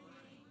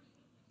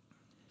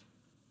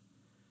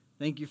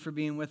Thank you for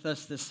being with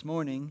us this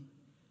morning.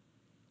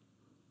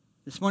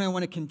 This morning I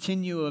want to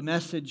continue a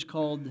message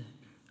called,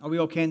 are we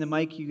okay in the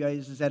mic, you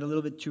guys? Is that a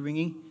little bit too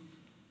ringy?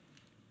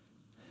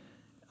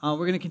 We're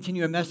going to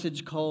continue a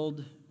message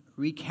called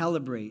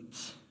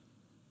Recalibrate.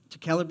 To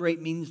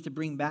calibrate means to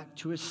bring back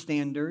to a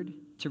standard.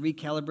 To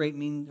recalibrate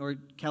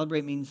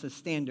calibrate means a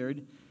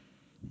standard.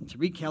 And to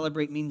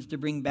recalibrate means to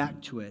bring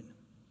back to it.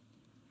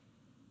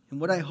 And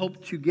what I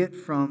hope to get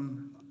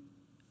from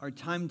our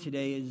time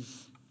today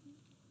is,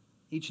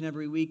 each and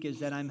every week, is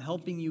that I'm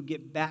helping you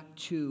get back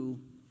to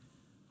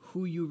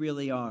who you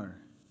really are.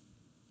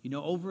 You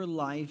know, over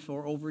life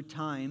or over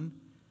time,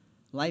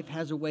 life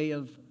has a way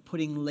of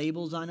putting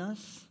labels on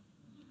us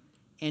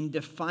and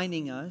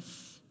defining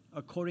us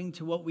according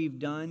to what we've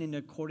done and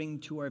according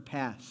to our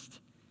past.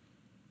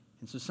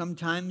 And so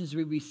sometimes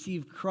we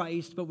receive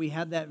Christ, but we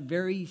have that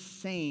very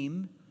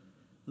same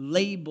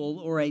label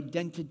or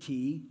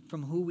identity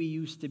from who we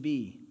used to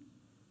be.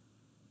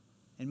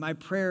 And my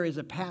prayer as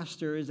a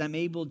pastor is I'm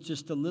able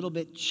just a little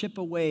bit chip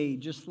away,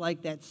 just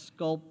like that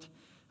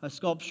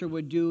sculpture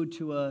would do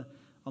to a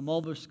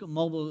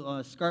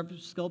mobile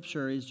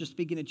sculpture, is just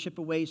begin to chip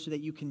away so that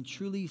you can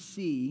truly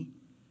see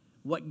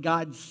what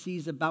God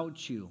sees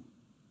about you.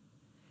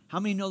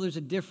 How many know there's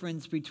a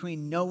difference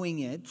between knowing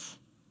it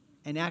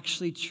and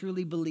actually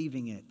truly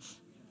believing it?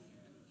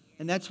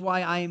 And that's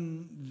why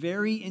I'm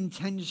very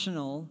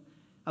intentional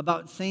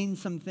about saying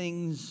some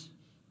things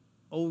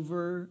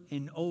over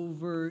and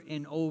over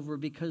and over,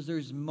 because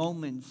there's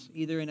moments,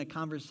 either in a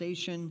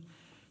conversation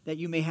that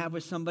you may have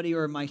with somebody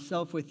or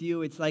myself with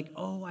you, it's like,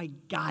 oh, I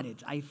got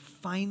it. I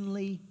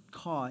finally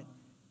caught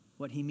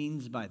what he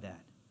means by that.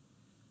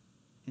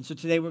 And so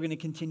today we're going to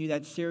continue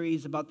that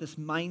series about this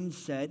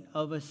mindset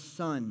of a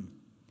son.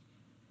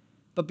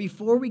 But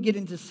before we get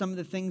into some of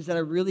the things that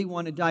I really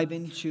want to dive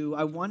into,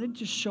 I wanted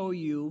to show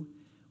you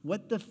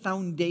what the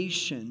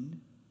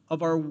foundation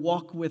of our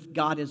walk with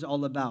God is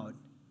all about.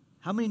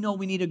 How many know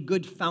we need a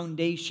good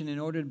foundation in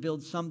order to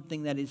build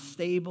something that is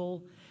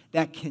stable,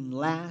 that can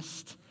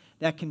last,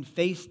 that can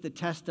face the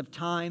test of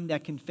time,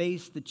 that can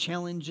face the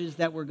challenges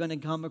that we're going to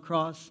come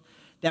across,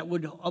 that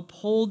would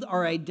uphold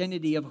our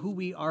identity of who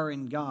we are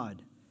in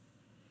God?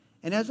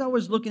 And as I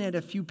was looking at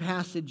a few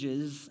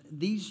passages,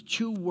 these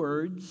two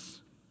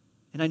words,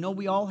 and I know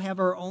we all have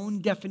our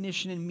own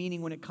definition and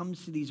meaning when it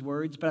comes to these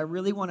words, but I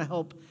really want to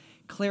help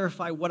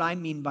clarify what I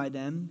mean by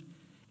them,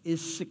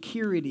 is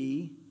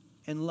security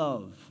and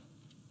love.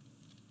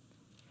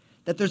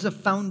 That there's a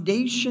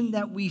foundation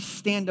that we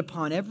stand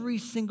upon, every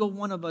single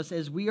one of us,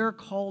 as we are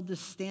called to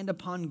stand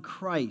upon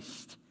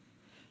Christ.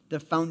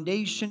 The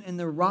foundation and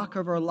the rock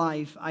of our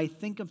life, I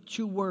think of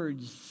two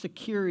words: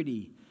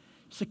 security.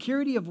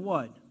 Security of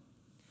what?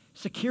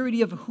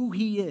 Security of who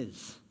He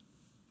is.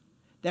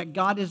 That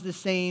God is the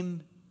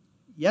same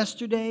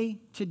yesterday,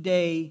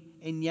 today,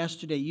 and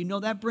yesterday. You know,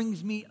 that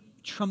brings me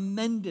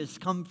tremendous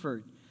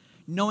comfort,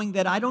 knowing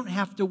that I don't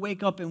have to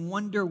wake up and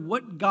wonder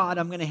what God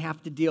I'm going to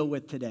have to deal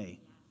with today.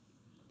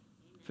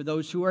 For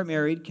those who are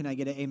married, can I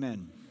get an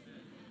amen?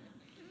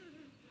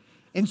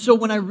 And so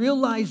when I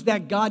realize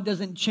that God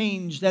doesn't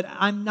change, that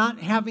I'm not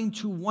having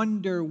to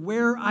wonder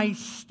where I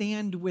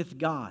stand with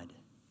God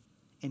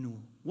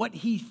and what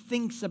He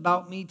thinks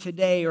about me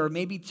today or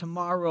maybe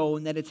tomorrow,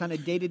 and that it's on a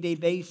day-to-day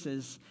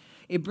basis,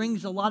 it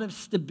brings a lot of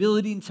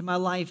stability into my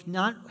life,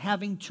 not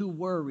having to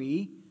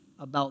worry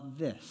about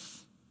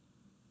this.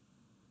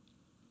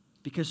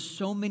 Because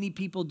so many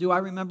people do. I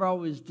remember I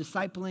was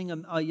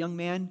discipling a young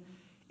man.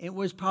 It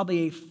was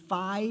probably a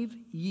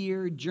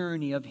 5-year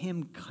journey of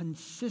him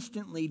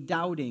consistently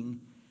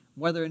doubting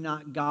whether or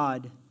not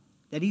God,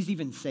 that he's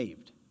even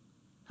saved.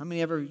 How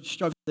many ever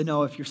struggle to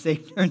know if you're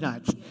saved or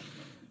not?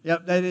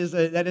 Yep, that is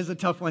a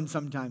tough one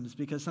sometimes,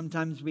 because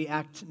sometimes we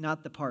act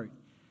not the part.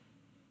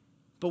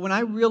 But when I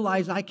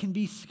realize I can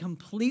be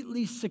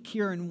completely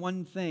secure in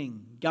one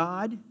thing: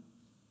 God,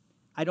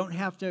 I don't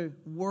have to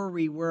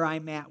worry where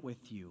I'm at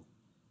with you,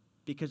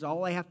 because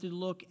all I have to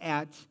look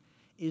at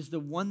is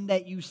the one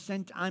that you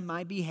sent on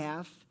my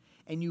behalf,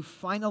 and you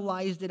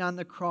finalized it on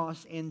the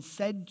cross and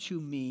said to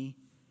me,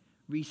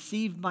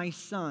 receive my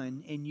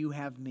son and you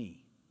have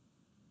me.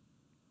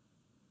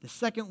 The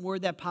second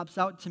word that pops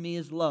out to me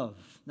is love.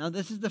 Now,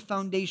 this is the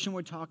foundation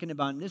we're talking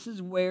about, and this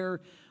is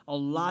where a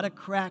lot of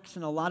cracks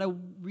and a lot of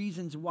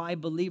reasons why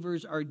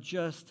believers are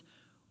just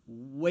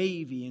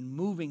wavy and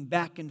moving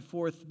back and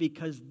forth,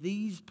 because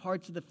these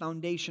parts of the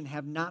foundation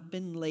have not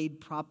been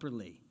laid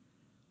properly.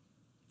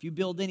 If you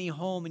build any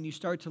home and you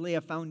start to lay a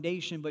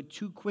foundation, but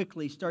too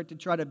quickly start to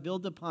try to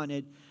build upon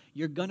it,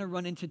 you're going to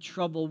run into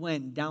trouble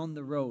when? Down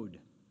the road.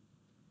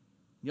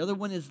 The other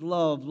one is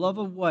love. Love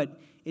of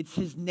what? It's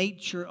His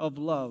nature of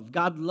love.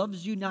 God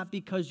loves you not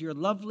because you're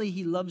lovely.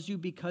 He loves you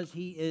because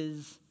He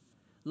is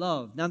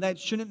love. Now, that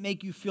shouldn't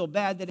make you feel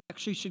bad. That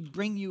actually should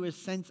bring you a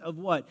sense of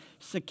what?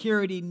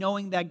 Security,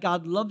 knowing that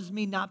God loves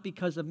me not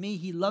because of me.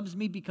 He loves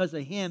me because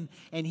of Him,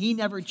 and He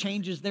never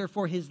changes.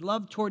 Therefore, His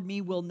love toward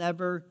me will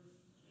never.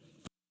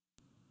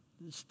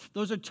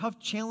 Those are tough,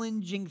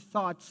 challenging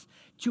thoughts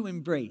to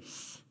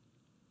embrace.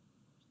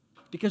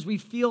 Because we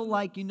feel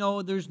like,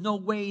 there's no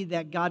way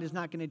that God is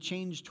not going to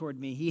change toward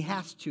me. He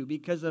has to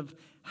because of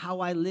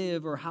how I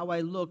live or how I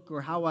look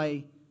or how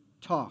I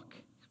talk.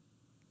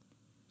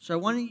 So I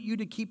want you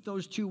to keep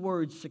those two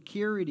words,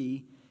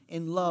 security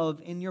and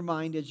love, in your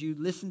mind as you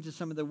listen to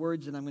some of the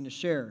words that I'm going to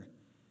share.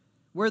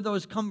 Where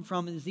those come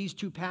from is these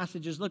two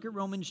passages. Look at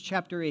Romans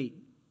chapter 8.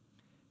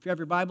 If you have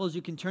your Bibles,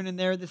 you can turn in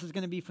there. This is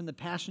going to be from the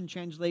Passion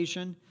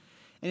Translation.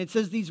 And it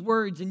says these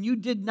words, "And you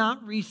did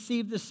not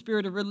receive the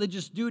spirit of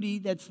religious duty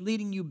that's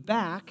leading you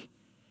back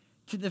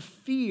to the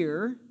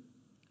fear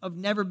of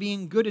never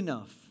being good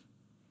enough,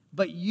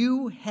 but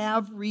you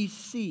have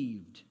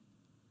received."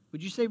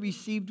 Would you say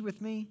received with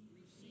me?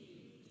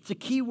 It's a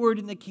key word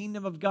in the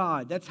kingdom of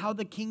God. That's how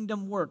the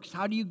kingdom works.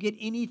 How do you get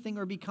anything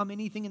or become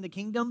anything in the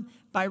kingdom?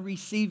 By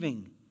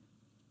receiving.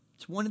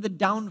 It's one of the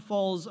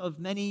downfalls of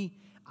many,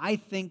 I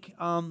think,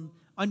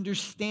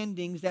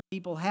 understandings that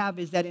people have,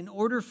 is that in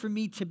order for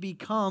me to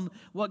become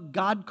what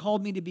God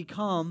called me to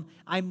become,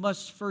 I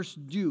must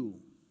first do.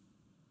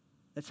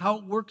 That's how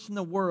it works in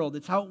the world.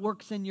 It's how it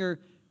works in your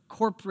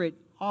corporate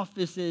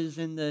offices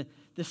and the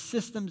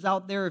systems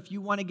out there. If you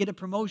want to get a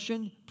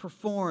promotion,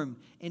 perform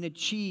and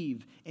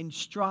achieve and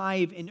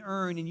strive and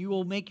earn, and you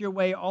will make your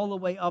way all the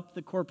way up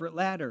the corporate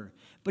ladder.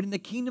 But in the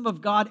kingdom of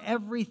God,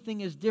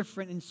 everything is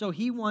different, and so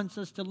He wants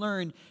us to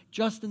learn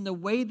just in the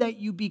way that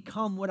you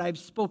become what I've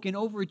spoken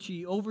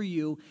over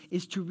you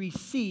is to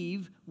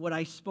receive what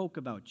I spoke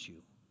about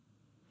you.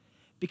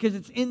 Because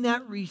it's in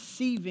that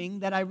receiving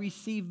that I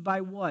receive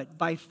by what?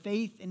 By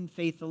faith and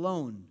faith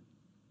alone.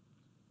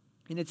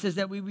 And it says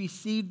that we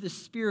receive the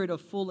spirit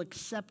of full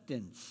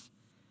acceptance,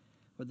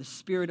 or the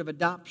spirit of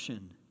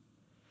adoption.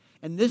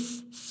 And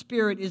this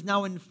spirit is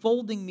now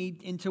enfolding me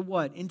into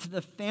what? Into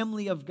the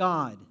family of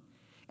God.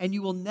 And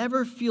you will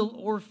never feel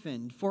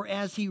orphaned, for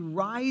as He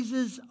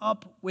rises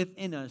up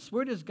within us.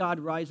 Where does God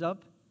rise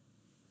up?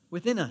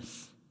 Within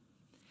us.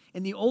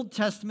 In the Old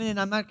Testament, and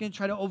I'm not going to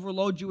try to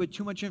overload you with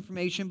too much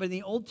information, but in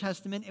the Old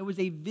Testament, it was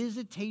a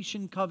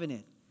visitation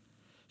covenant.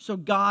 So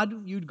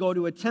God, you'd go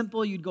to a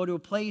temple, you'd go to a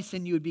place,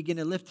 and you would begin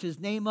to lift His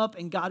name up,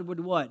 and God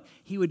would what?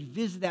 He would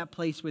visit that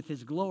place with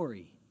His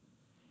glory.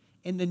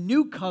 In the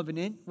new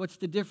covenant, what's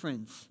the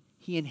difference?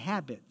 He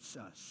inhabits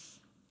us.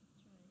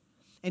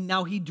 And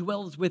now He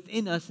dwells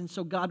within us, and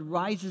so God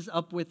rises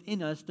up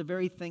within us the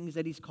very things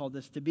that He's called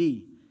us to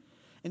be.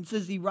 And it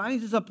says He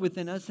rises up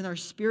within us, and our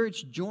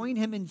spirits join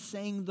Him in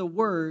saying the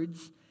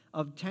words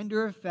of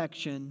tender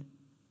affection,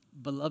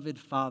 "Beloved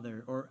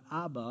Father," or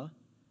Abba,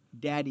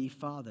 Daddy,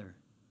 Father.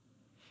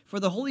 For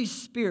the Holy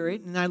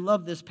Spirit, and I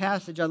love this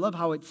passage, I love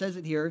how it says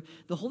it here,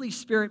 the Holy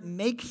Spirit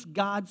makes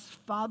God's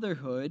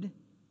fatherhood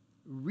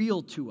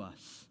real to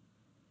us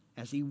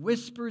as He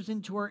whispers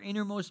into our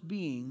innermost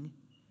being,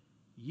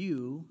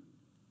 "You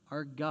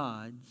are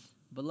God's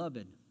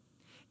beloved."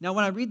 Now,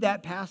 when I read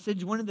that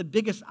passage, one of the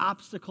biggest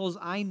obstacles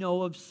I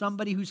know of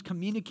somebody who's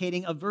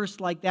communicating a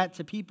verse like that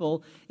to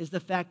people is the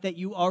fact that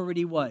you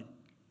already what?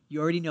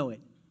 You already know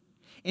it.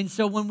 And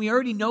so when we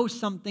already know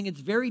something, it's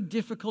very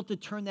difficult to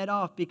turn that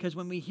off, because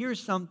when we hear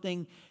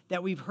something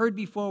that we've heard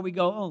before, we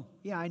go, "Oh,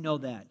 yeah, I know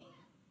that."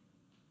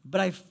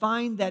 But I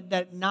find that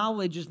that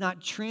knowledge is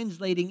not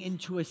translating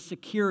into a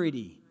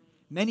security.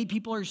 Many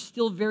people are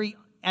still very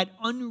at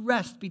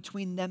unrest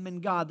between them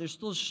and God. They're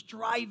still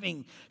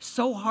striving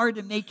so hard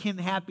to make Him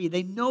happy.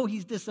 They know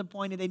He's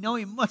disappointed. They know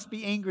He must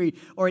be angry,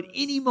 or at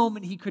any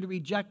moment He could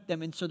reject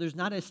them. And so there's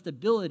not a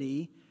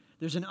stability.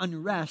 There's an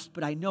unrest,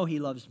 but I know He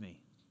loves me.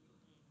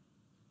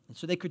 And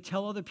so they could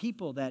tell other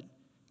people that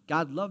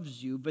God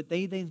loves you, but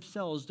they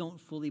themselves don't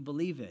fully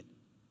believe it.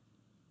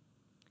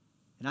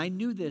 And I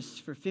knew this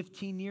for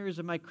 15 years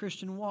of my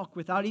Christian walk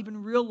without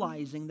even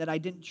realizing that I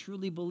didn't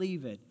truly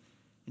believe it,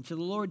 until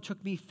the Lord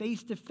took me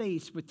face to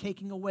face with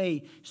taking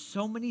away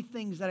so many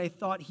things that I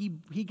thought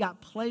He got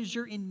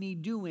pleasure in me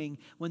doing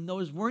when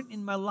those weren't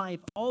in my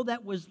life. All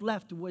that was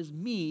left was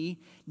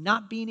me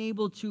not being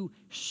able to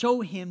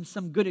show Him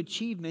some good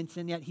achievements,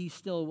 and yet He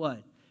still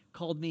what?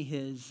 Called me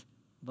His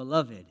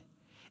beloved.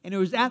 And it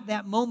was at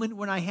that moment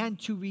when I had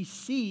to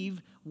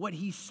receive what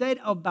He said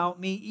about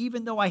me,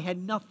 even though I had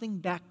nothing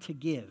back to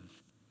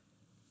give.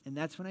 And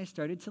that's when I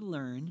started to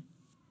learn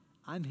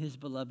I'm His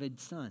beloved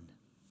son.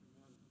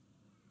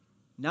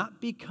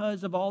 Not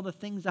because of all the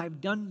things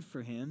I've done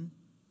for Him,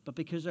 but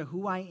because of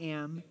who I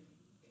am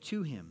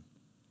to Him.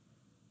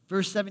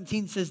 Verse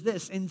 17 says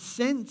this, "And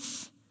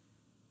since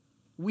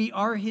we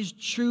are His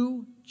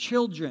true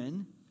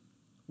children,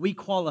 we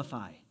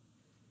qualify."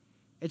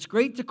 It's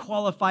great to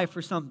qualify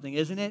for something,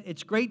 isn't it?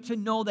 It's great to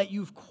know that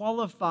you've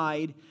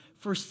qualified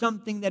for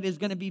something that is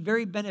going to be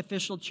very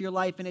beneficial to your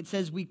life. And it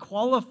says we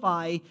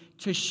qualify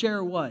to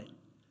share what?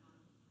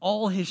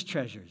 All His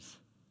treasures.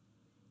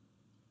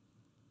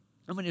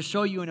 I'm going to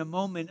show you in a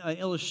moment an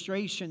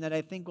illustration that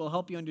I think will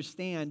help you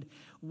understand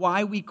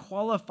why we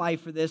qualify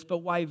for this, but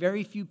why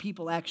very few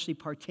people actually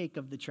partake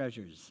of the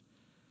treasures.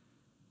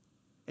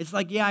 It's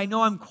like, yeah, I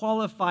know I'm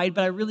qualified,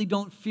 but I really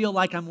don't feel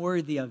like I'm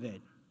worthy of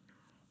it.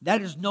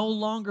 That is no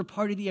longer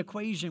part of the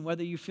equation,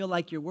 whether you feel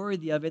like you're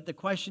worthy of it. The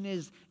question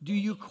is, do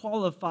you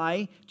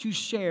qualify to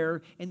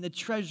share in the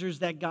treasures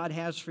that God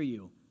has for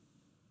you?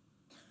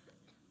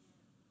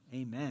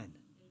 Amen.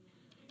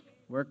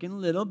 Working a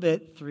little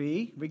bit.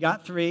 3. We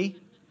got 3.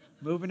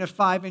 Moving to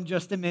 5 in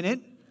just a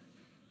minute.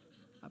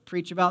 I'll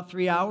preach about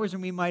 3 hours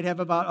and we might have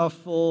about a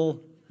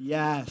full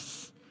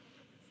yes.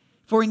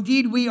 For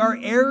indeed we are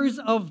heirs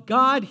of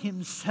God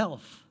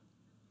himself.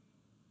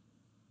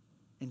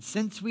 And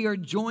since we are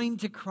joined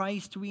to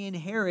Christ, we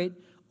inherit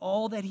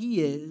all that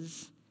he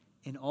is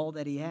and all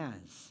that he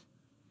has.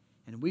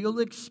 And we will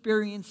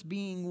experience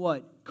being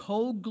what?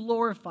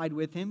 Co-glorified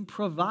with him,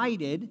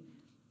 provided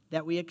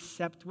that we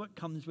accept what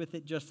comes with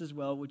it just as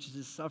well, which is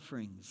his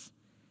sufferings.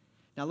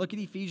 Now look at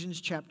Ephesians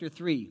chapter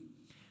 3.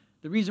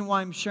 The reason why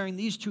I'm sharing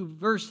these 2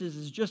 verses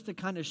is just to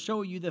kind of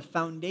show you the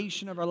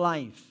foundation of our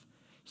life.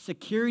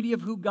 Security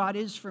of who God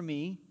is for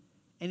me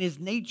and his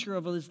nature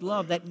of his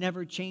love that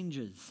never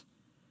changes.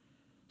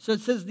 So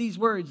it says these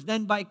words,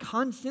 then by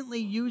constantly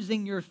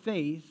using your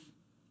faith,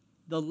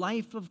 the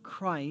life of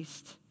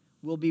Christ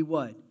will be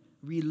what?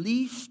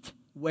 Released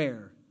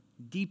where?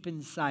 Deep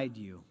inside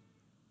you.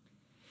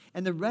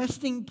 And the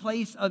resting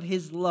place of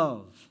his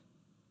love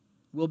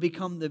will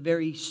become the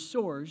very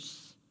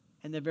source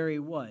and the very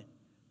what?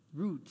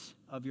 Root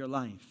of your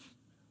life.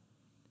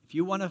 If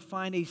you want to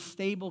find a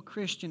stable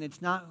Christian,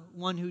 it's not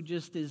one who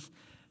just is,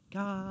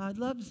 God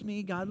loves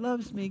me, God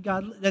loves me,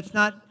 God. That's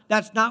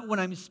not what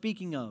I'm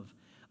speaking of.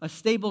 A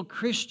stable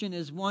Christian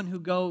is one who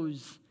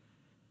goes,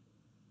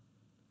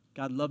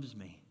 God loves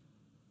me,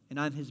 and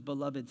I'm his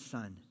beloved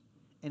son.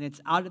 And it's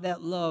out of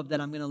that love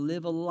that I'm going to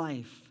live a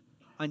life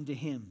unto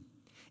him.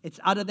 It's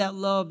out of that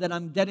love that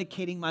I'm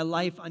dedicating my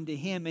life unto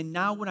him. And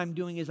now what I'm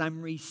doing is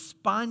I'm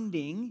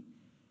responding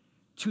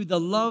to the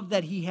love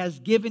that he has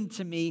given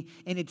to me,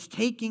 and it's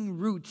taking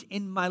root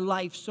in my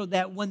life so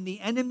that when the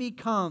enemy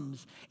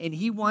comes and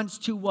he wants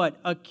to what?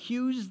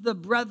 Accuse the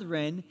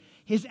brethren,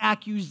 his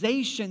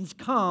accusations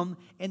come,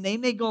 and they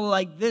may go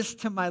like this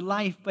to my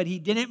life, but he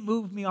didn't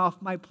move me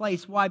off my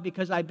place. Why?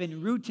 Because I've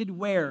been rooted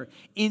where?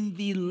 In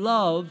the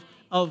love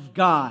of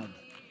God.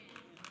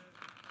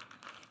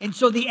 And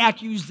so the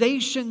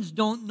accusations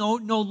no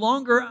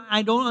longer,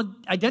 I don't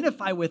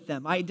identify with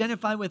them. I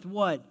identify with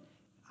what?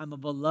 I'm a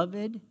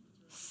beloved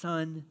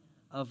son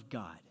of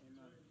God.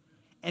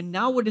 And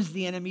now what does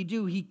the enemy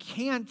do? He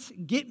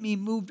can't get me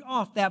moved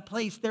off that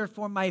place.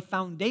 Therefore, my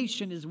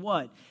foundation is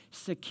what?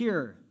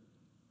 Secure.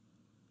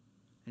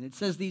 And it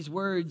says these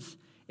words,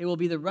 it will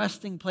be the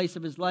resting place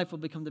of his life, will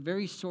become the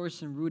very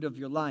source and root of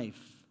your life.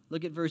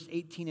 Look at verse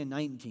 18 and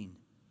 19.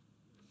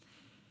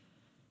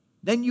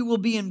 Then you will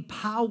be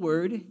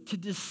empowered to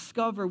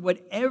discover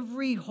what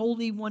every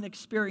Holy One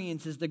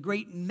experiences, the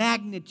great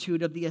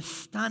magnitude of the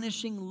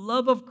astonishing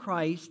love of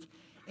Christ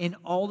in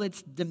all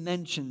its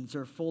dimensions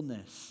or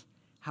fullness.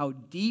 How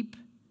deep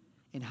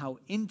and how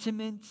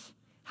intimate,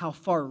 how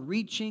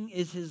far-reaching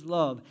is his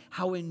love,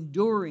 how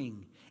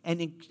enduring and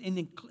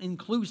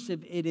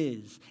inclusive it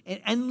is.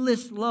 An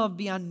endless love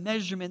beyond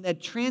measurement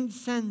that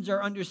transcends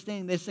our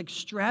understanding. This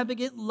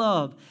extravagant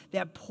love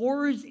that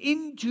pours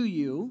into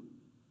you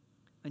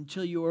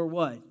until you are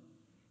what?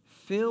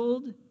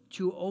 Filled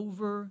to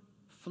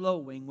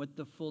overflowing with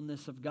the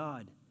fullness of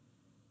God.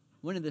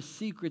 One of the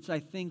secrets, I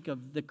think,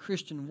 of the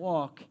Christian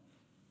walk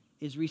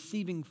is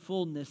receiving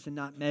fullness and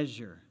not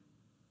measure.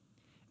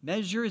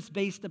 Measure is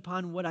based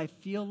upon what I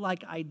feel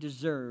like I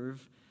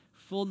deserve.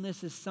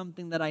 Fullness is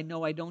something that I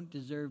know I don't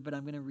deserve, but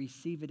I'm going to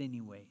receive it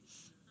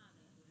anyways.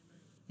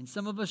 And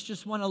some of us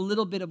just want a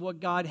little bit of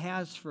what God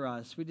has for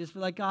us. We just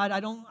feel like, God,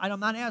 I'm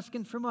not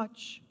asking for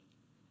much.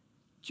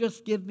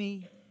 Just give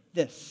me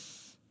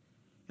this.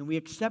 And we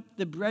accept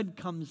the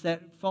breadcrumbs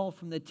that fall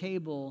from the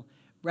table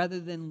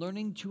rather than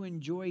learning to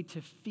enjoy, to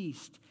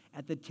feast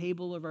at the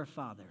table of our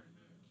Father.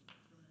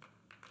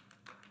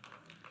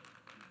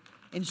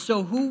 And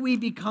so who we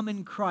become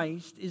in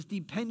Christ is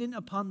dependent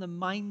upon the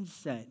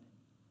mindset,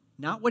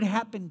 not what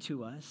happened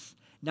to us,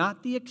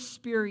 not the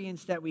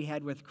experience that we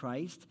had with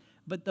Christ,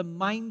 but the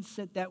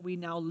mindset that we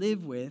now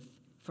live with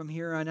from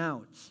here on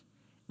out.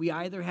 We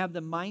either have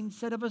the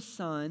mindset of a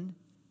son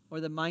or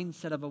the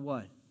mindset of a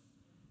what?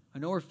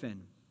 An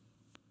orphan.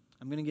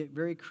 I'm going to get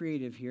very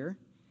creative here.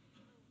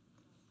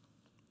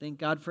 Thank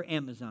God for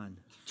Amazon.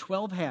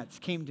 12 hats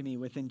came to me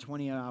within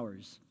 20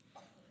 hours.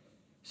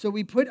 So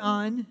we put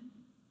on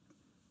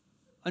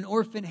an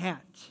orphan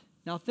hat.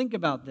 Now think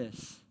about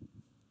this.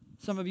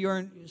 Some of you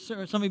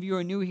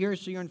are new here,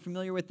 so you're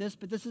unfamiliar with this,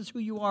 but this is who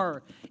you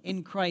are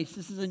in Christ.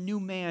 This is a new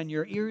man.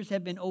 Your ears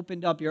have been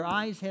opened up. Your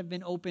eyes have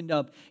been opened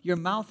up. Your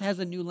mouth has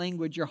a new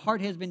language. Your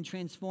heart has been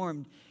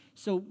transformed.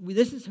 So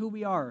this is who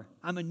we are.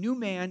 I'm a new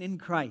man in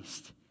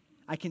Christ.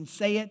 I can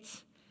say it.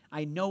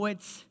 I know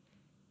it.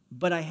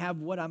 But I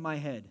have what on my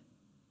head?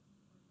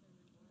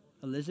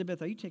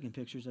 Elizabeth, are you taking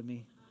pictures of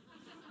me?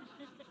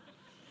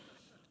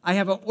 I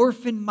have an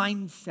orphan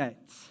mindset.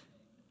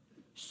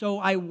 So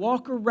I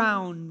walk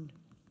around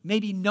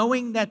maybe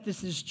knowing that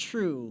this is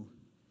true,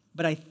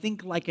 but I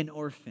think like an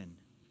orphan.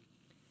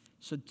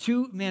 So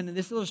in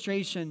this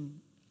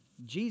illustration,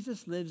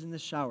 Jesus lives in the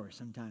shower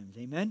sometimes.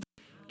 Amen?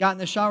 Got in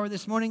the shower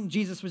this morning.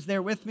 Jesus was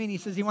there with me, and he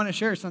says he wanted to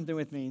share something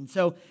with me. And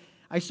so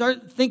I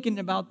start thinking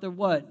about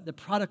the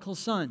prodigal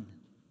son.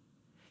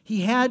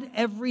 He had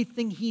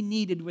everything he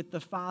needed with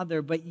the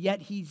Father, but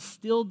yet he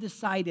still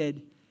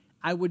decided,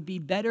 I would be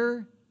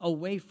better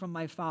away from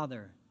my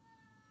Father.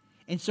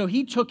 And so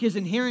he took his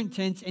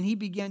inheritance and he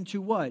began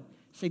to what?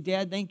 Say,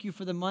 Dad, thank you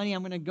for the money.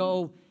 I'm going to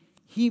go.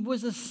 He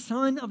was a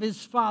son of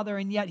his father,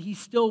 and yet he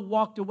still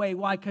walked away.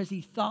 Why? Because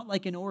he thought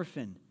like an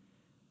orphan.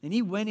 And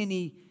he went and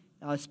he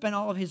spent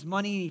all of his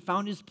money, and he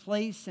found his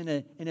place in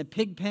a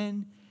pig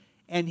pen.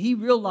 And he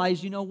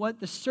realized, you know what?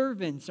 The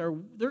servants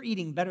they're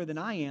eating better than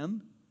I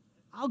am.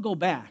 I'll go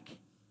back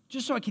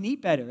just so I can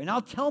eat better. And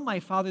I'll tell my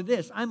father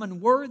this, I'm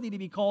unworthy to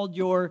be called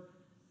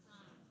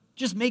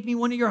just make me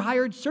one of your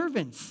hired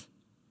servants.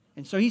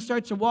 And so he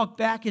starts to walk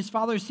back. His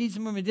father sees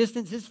him from a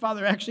distance. His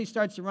father actually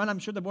starts to run. I'm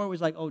sure the boy was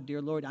like, oh,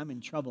 dear Lord, I'm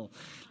in trouble.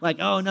 Like,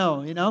 oh,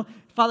 no,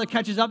 Father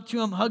catches up to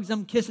him, hugs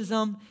him, kisses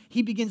him.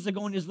 He begins to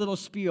go in his little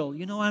spiel.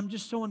 I'm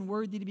just so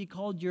unworthy to be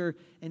called your...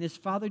 And his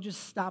father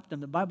just stopped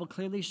him. The Bible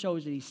clearly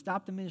shows that he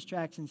stopped him in his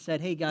tracks and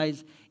said, hey,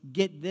 guys,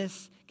 get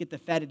this. Get the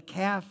fatted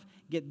calf.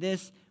 Get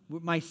this.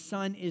 My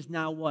son is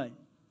now what?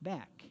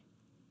 Back.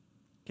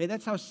 Okay,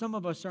 that's how some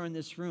of us are in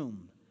this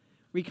room.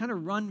 We kind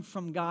of run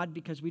from God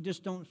because we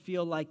just don't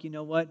feel like,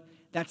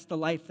 that's the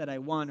life that I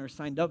want or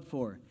signed up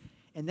for.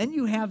 And then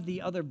you have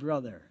the other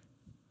brother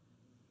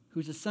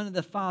who's the son of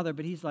the father,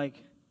 but he's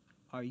like,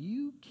 are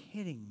you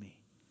kidding me?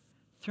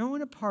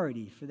 Throwing a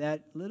party for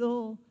that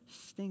little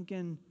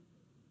stinking,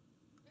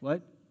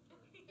 what?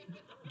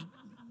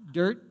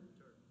 Dirt?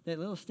 That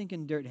little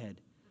stinking dirt head.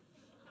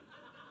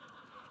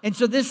 And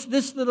so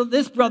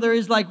this brother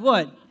is like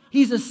what?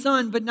 He's a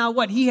son, but now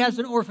what? He has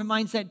an orphan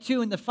mindset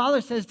too. And the father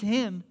says to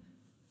him,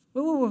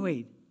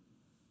 wait.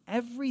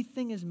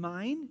 Everything is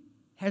mine,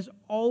 has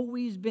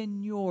always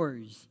been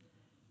yours.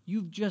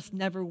 You've just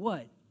never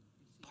what?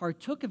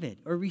 Partook of it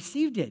or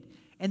received it.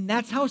 And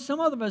that's how some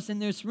of us in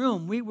this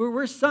room,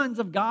 we're sons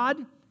of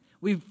God.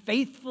 We're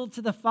faithful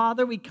to the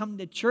Father. We come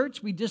to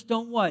church. We just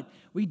don't what?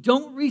 We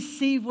don't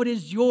receive what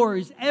is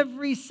yours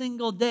every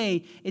single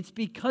day. It's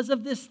because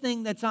of this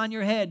thing that's on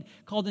your head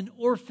called an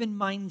orphan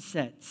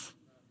mindset.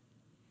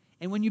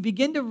 And when you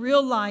begin to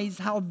realize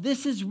how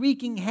this is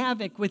wreaking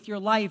havoc with your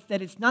life,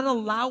 that it's not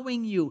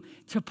allowing you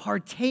to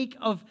partake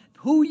of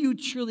who you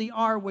truly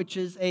are, which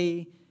is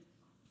a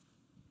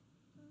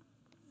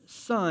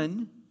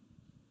son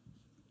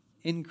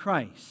in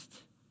Christ.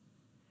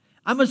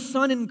 I'm a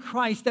son in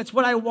Christ. That's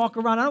what I walk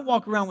around. I don't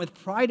walk around with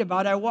pride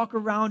about it. I walk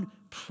around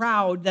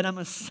proud that I'm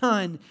a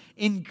son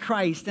in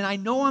Christ. And I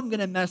know I'm going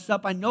to mess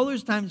up. I know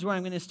there's times where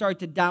I'm going to start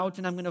to doubt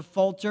and I'm going to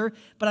falter.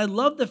 But I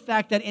love the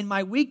fact that in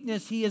my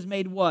weakness, He has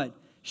made what?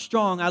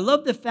 Strong. I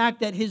love the fact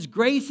that His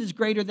grace is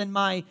greater than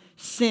my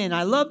sin.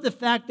 I love the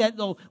fact that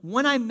though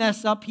when I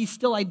mess up, He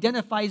still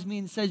identifies me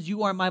and says,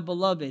 you are my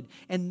beloved.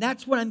 And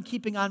that's what I'm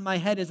keeping on my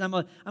head is I'm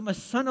a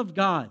son of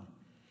God.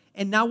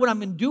 And now what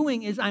I'm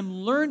doing is I'm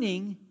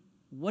learning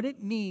what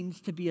it means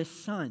to be a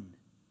son.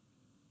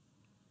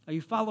 Are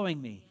you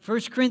following me?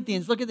 1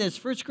 Corinthians, look at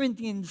this. 1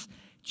 Corinthians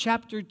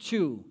chapter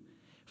 2.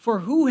 For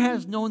who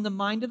has known the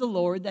mind of the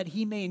Lord that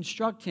He may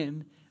instruct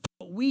him?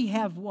 But we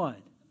have what?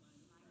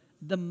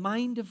 The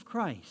mind of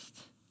Christ.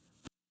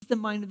 What is the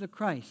mind of the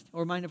Christ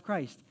or mind of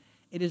Christ?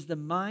 It is the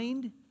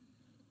mind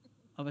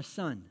of a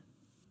son.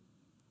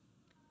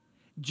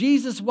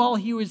 Jesus, while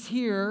He was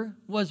here,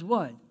 was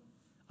what?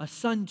 A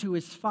son to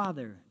His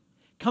Father,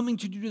 coming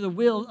to do the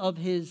will of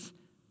His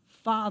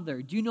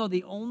Father. Do you know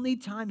the only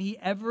time He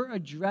ever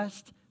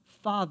addressed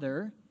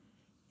Father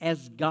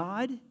as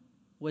God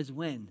was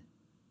when?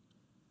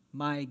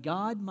 My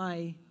God,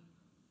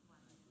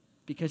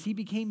 because He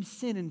became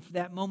sin, and for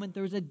that moment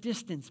there was a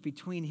distance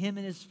between Him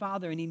and His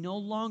Father, and He no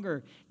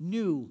longer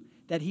knew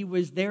that He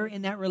was there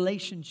in that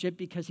relationship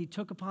because He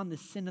took upon the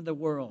sin of the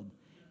world.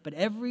 But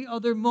every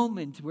other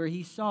moment where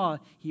He saw,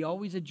 He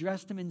always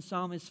addressed Him and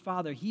saw Him as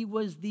Father. He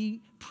was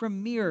the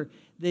premier,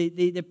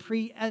 the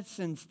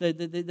pre-essence,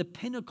 the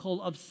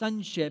pinnacle of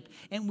sonship.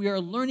 And we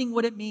are learning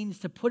what it means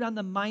to put on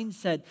the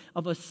mindset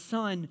of a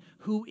son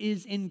who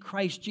is in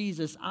Christ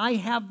Jesus. I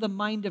have the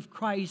mind of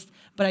Christ,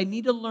 but I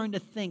need to learn to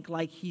think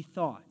like He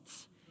thought,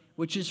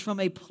 which is from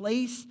a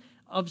place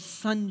of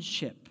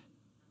sonship.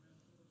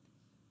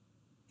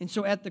 And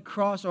so at the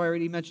cross, I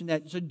already mentioned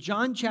that. So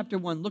John chapter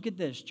 1, look at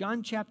this.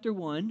 John chapter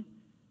 1,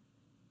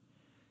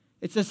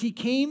 it says, He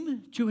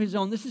came to His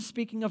own. This is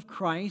speaking of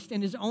Christ,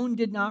 and His own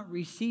did not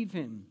receive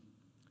Him.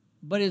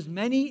 But as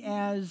many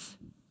as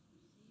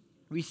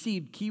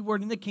received, key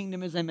word in the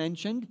kingdom, as I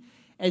mentioned,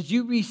 as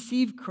you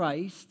receive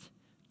Christ,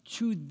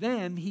 to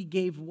them He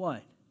gave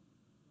what?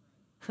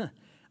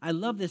 I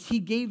love this. He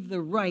gave the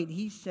right.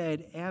 He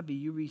said, Abby,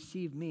 you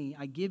received me.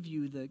 I give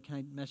you the, can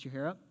I mess your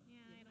hair up? Yeah,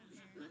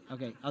 I don't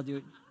care. Okay, I'll do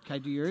it. Can I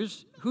do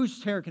yours?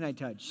 Whose hair can I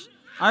touch?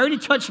 I already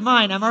touched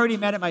mine. I'm already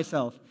mad at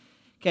myself.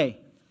 Okay.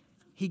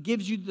 He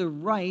gives you the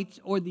right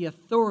or the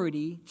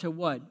authority to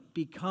what?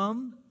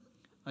 Become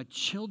a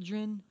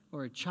children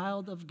or a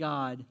child of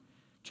God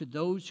to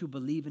those who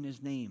believe in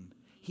his name.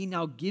 He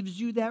now gives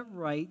you that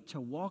right to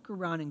walk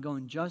around and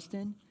going,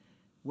 Justin,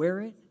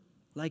 wear it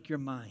like you're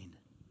mine.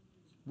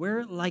 Wear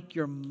it like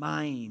you're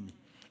mine.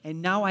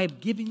 And now I've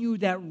given you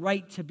that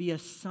right to be a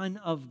son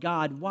of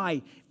God.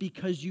 Why?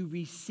 Because you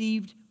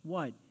received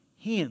what?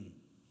 Him.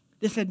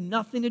 This had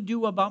nothing to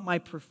do about my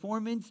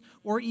performance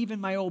or even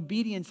my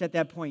obedience at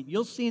that point.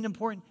 You'll see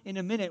in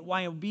a minute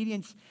why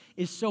obedience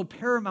is so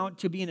paramount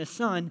to being a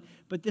son,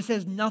 but this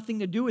has nothing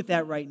to do with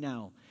that right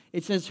now.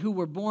 It says, who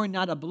were born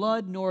not of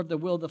blood, nor of the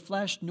will of the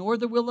flesh, nor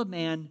the will of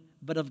man,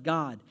 but of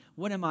God.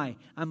 What am I?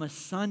 I'm a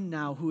son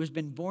now who has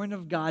been born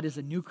of God as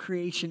a new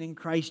creation in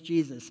Christ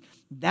Jesus.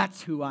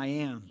 That's who I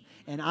am.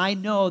 And I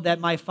know that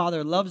my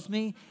Father loves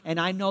me, and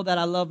I know that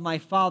I love my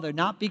Father,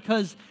 not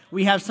because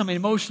we have some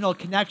emotional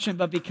connection,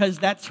 but because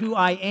that's who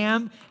I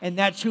am, and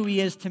that's who He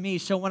is to me.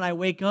 So when I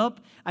wake up,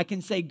 I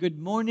can say, good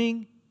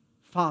morning,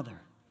 Father.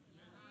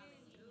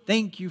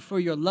 Thank you for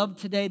your love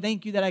today.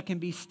 Thank you that I can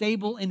be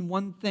stable in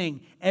one thing.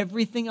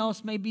 Everything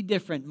else may be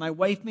different. My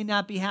wife may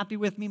not be happy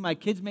with me. My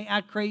kids may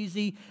act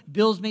crazy.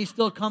 Bills may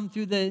still come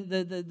through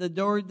the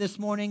door this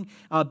morning.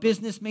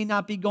 Business may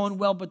not be going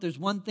well, but there's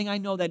one thing I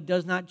know that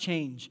does not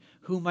change: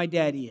 who my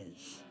daddy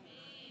is.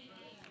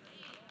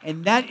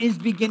 And that is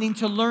beginning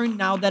to learn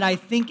now that I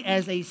think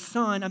as a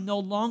son. I'm no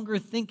longer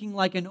thinking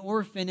like an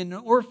orphan. And an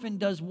orphan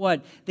does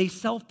what? They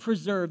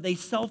self-preserve, they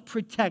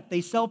self-protect,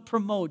 they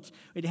self-promote.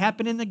 It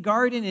happened in the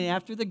garden, and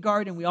after the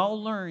garden, we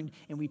all learned,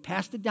 and we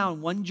passed it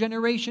down. One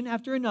generation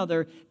after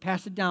another,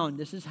 passed it down.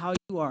 This is how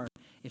you are.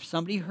 If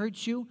somebody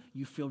hurts you,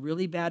 you feel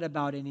really bad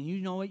about it, and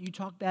you know what? You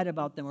talk bad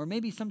about them. Or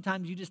maybe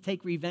sometimes you just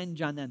take revenge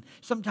on them.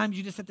 Sometimes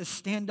you just have to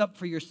stand up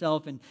for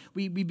yourself, and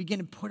we begin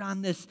to put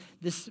on this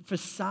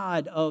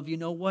facade of, you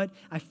know what?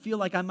 I feel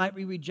like I might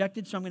be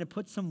rejected, so I'm going to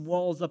put some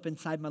walls up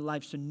inside my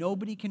life so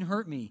nobody can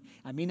hurt me.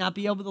 I may not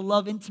be able to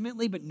love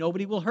intimately, but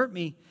nobody will hurt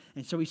me.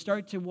 And so we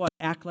start to what?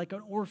 Act like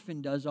an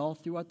orphan does all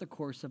throughout the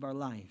course of our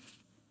life.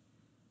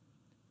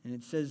 And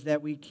it says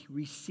that we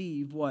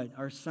receive what?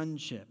 Our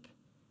sonship.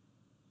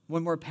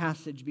 One more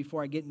passage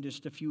before I get into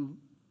just a few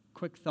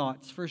quick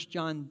thoughts. 1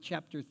 John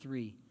chapter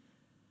 3.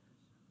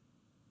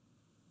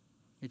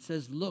 It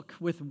says, look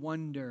with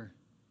wonder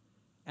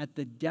at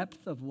the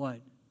depth of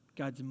what?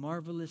 God's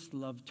marvelous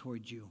love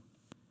towards you.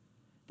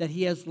 That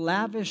He has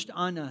lavished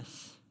on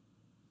us.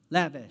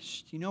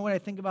 Lavished. You know what I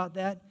think about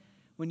that?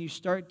 When you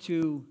start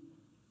to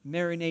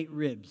marinate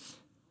ribs.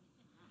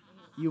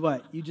 You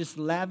what? You just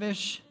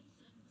lavish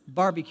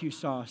barbecue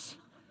sauce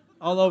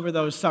all over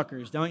those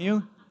suckers, don't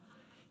you?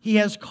 He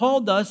has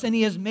called us and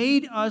He has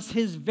made us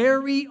His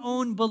very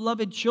own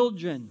beloved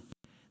children.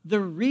 The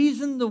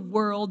reason the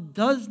world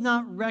does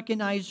not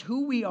recognize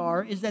who we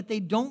are is that they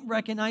don't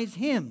recognize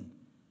Him.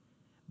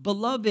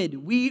 Beloved,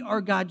 we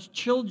are God's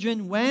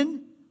children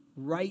when?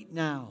 Right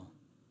now.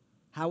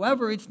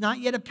 However, it's not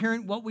yet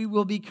apparent what we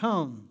will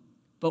become.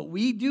 But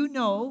we do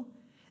know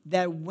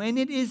that when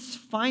it is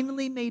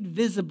finally made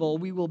visible,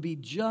 we will be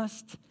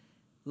just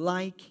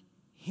like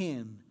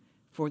Him.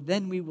 For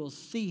then we will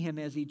see Him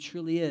as He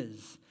truly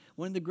is.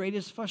 One of the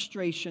greatest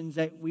frustrations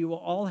that we will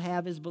all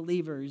have as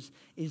believers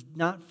is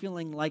not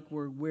feeling like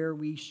we're where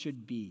we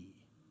should be.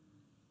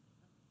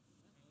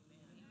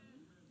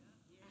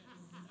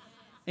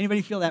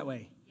 Anybody feel that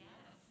way?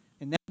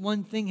 And that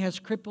one thing has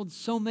crippled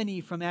so many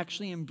from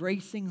actually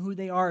embracing who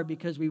they are,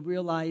 because we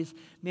realize,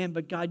 man,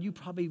 but God, you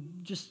probably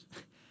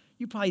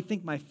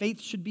think my faith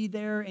should be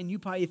there, and you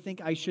probably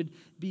think I should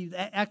be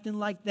acting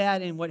like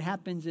that. And what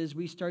happens is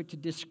we start to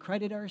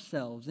discredit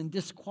ourselves and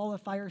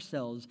disqualify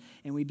ourselves,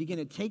 and we begin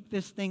to take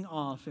this thing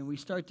off, and we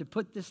start to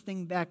put this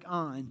thing back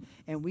on,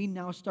 and we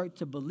now start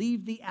to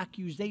believe the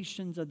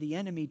accusations of the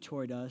enemy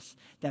toward us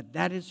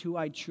that is who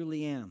I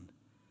truly am,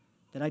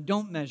 that I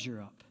don't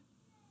measure up,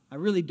 I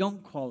really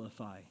don't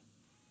qualify.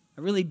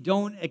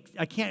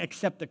 I can't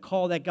accept the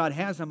call that God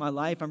has on my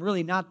life. I'm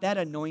really not that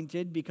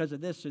anointed because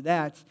of this or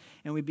that.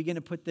 And we begin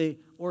to put the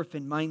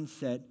orphan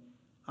mindset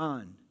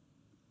on.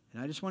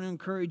 And I just want to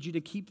encourage you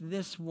to keep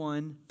this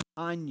one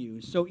on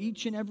you. So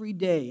each and every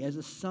day, as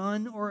a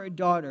son or a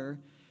daughter,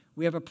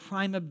 we have a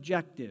prime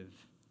objective.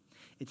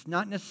 It's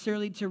not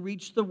necessarily to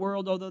reach the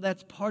world, although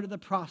that's part of the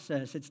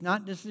process. It's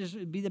not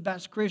necessarily to be the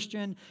best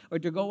Christian or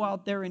to go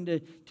out there and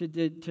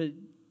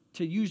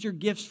to use your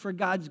gifts for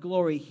God's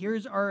glory.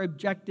 Here's our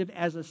objective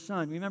as a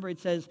son. Remember, it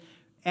says,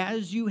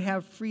 as you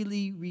have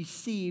freely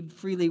received,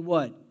 freely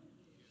what?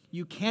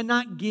 You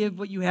cannot give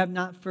what you have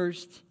not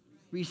first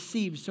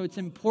received. So it's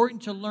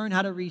important to learn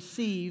how to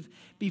receive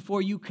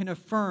before you can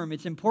affirm.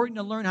 It's important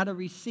to learn how to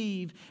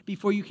receive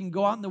before you can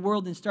go out in the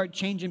world and start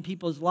changing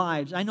people's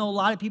lives. I know a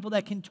lot of people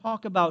that can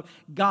talk about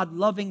God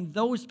loving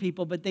those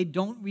people, but they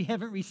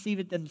haven't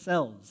received it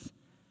themselves.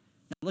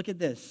 Now look at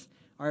this.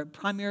 Our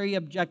primary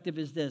objective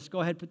is this.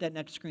 Go ahead, put that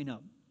next screen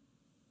up.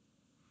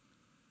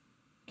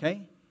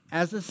 Okay?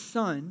 As a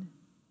son,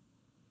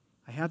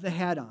 I have the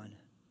hat on.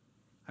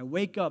 I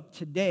wake up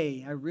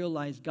today, I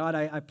realize, God,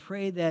 I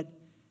pray that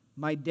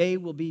my day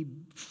will be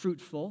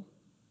fruitful.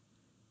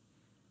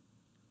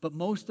 But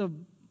most of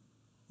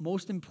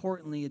most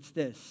importantly, it's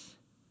this.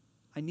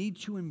 I need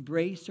to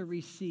embrace or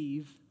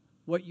receive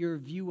what your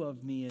view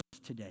of me is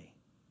today.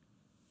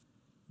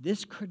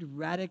 This could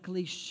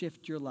radically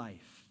shift your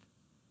life.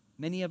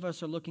 Many of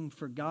us are looking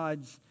for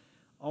God's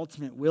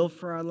ultimate will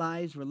for our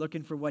lives. We're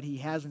looking for what He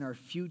has in our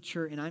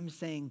future. And I'm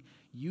saying,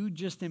 you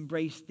just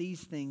embrace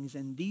these things,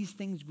 and these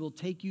things will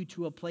take you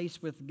to a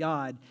place with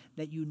God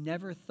that you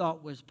never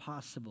thought was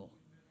possible.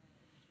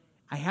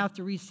 I have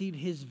to receive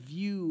His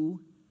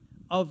view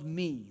of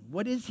me.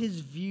 What is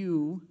His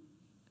view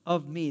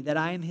of me? That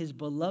I am His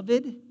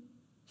beloved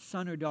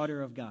son or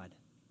daughter of God.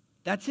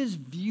 That's His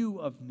view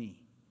of me.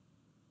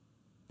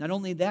 Not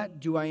only that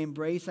do I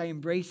embrace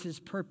His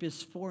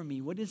purpose for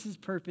me. What is His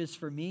purpose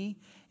for me,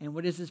 and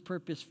what is His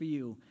purpose for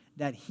you?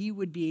 That He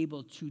would be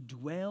able to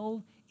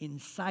dwell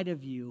inside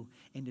of you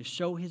and to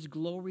show His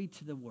glory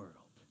to the world.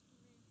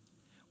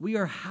 We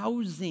are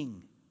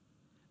housing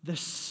the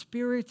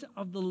Spirit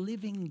of the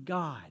living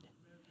God.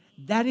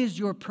 That is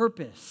your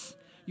purpose.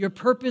 Your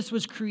purpose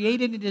was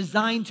created and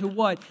designed to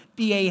what?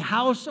 Be a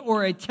house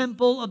or a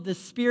temple of the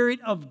Spirit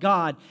of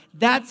God.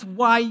 That's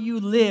why you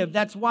live.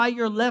 That's why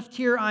you're left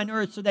here on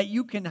earth, so that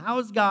you can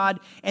house God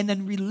and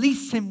then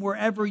release Him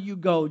wherever you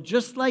go.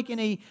 Just like in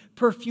a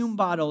perfume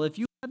bottle. If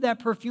you have that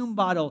perfume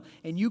bottle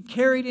and you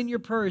carry it in your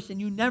purse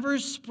and you never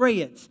spray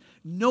it,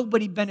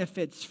 nobody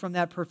benefits from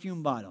that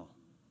perfume bottle.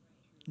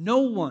 No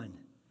one.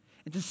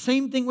 It's the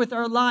same thing with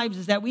our lives,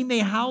 is that we may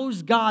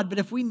house God, but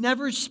if we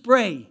never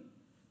spray,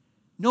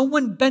 no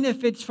one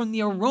benefits from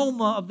the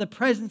aroma of the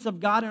presence of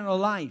God in our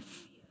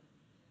life.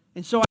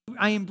 And so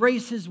I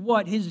embrace His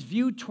what? His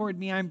view toward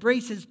me. I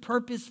embrace His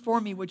purpose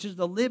for me, which is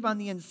to live on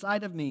the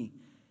inside of me.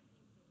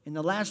 And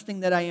the last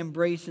thing that I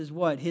embrace is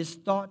what? His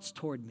thoughts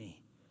toward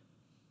me.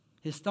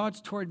 His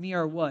thoughts toward me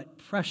are what?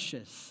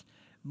 Precious.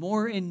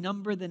 More in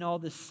number than all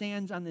the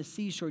sands on the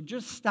seashore.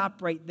 Just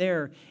stop right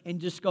there and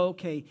just go,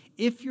 okay,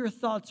 if your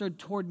thoughts are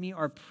toward me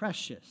are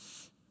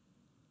precious,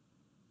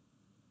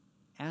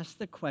 ask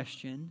the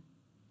question,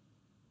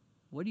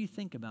 what do you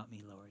think about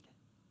me, Lord?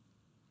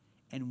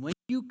 And when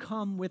you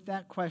come with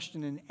that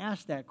question and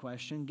ask that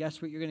question,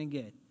 guess what you're going to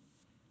get?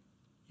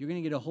 You're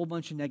going to get a whole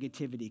bunch of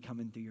negativity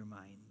coming through your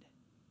mind.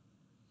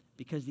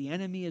 Because the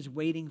enemy is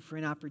waiting for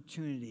an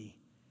opportunity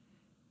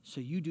so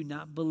you do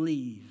not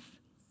believe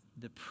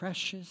the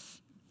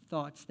precious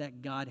thoughts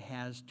that God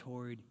has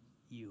toward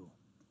you.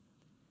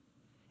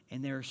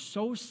 And they're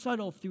so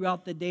subtle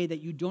throughout the day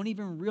that you don't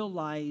even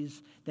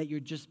realize that you're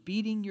just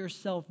beating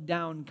yourself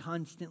down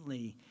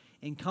constantly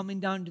and coming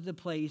down to the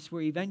place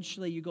where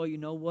eventually you go, you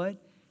know what?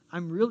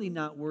 I'm really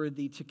not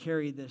worthy to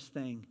carry this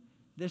thing.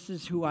 This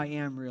is who I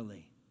am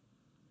really.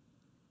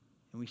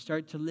 And we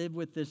start to live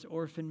with this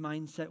orphan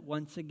mindset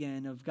once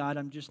again of, God,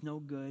 I'm just no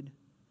good.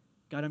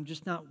 God, I'm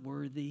just not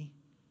worthy.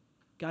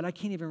 God, I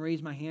can't even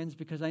raise my hands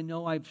because I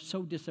know I've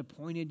so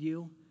disappointed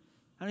you.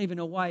 I don't even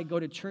know why I go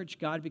to church,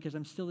 God, because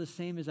I'm still the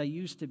same as I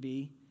used to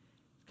be.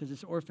 Because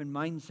this orphan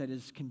mindset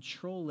is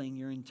controlling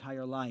your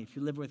entire life.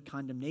 You live with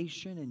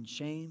condemnation and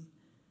shame.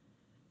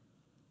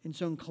 And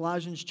so in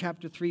Colossians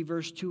chapter 3,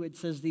 verse 2, it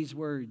says these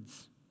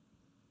words.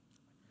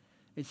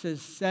 It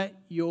says, I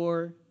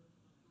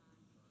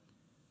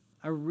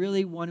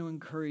really want to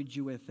encourage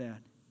you with that.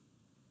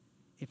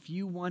 If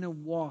you want to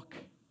walk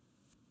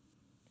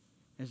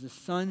as a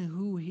son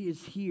who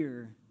is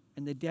here,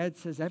 and the dad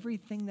says,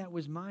 everything that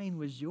was mine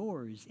was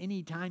yours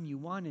anytime you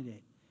wanted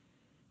it.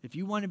 If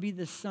you want to be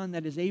the son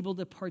that is able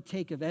to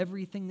partake of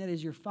everything that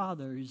is your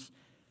father's,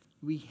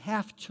 we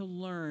have to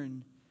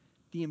learn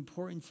the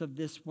importance of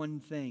this one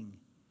thing.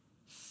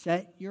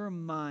 Set your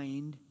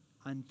mind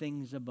on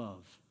things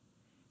above.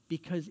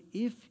 Because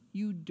if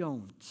you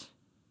don't,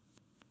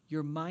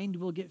 your mind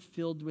will get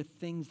filled with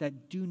things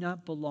that do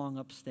not belong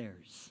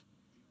upstairs.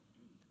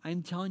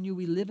 I'm telling you,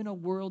 we live in a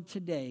world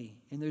today,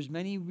 and there's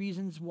many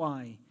reasons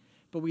why,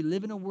 but we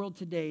live in a world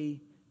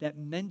today that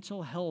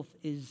mental health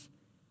is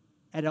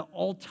at an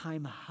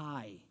all-time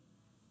high.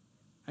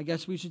 I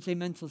guess we should say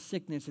mental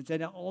sickness. It's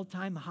at an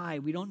all-time high.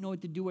 We don't know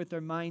what to do with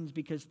our minds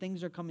because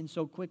things are coming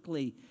so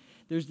quickly.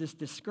 There's this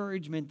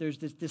discouragement. There's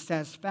this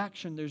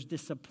dissatisfaction. There's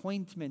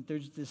disappointment.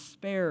 There's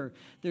despair.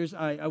 There's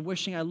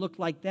wishing I looked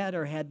like that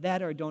or had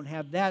that or don't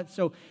have that.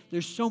 So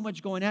there's so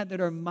much going on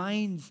that our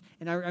minds,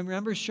 and I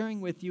remember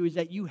sharing with you, is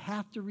that you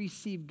have to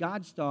receive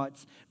God's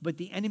thoughts, but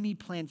the enemy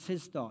plants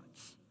his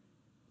thoughts.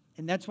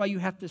 And that's why you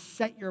have to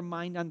set your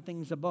mind on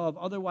things above.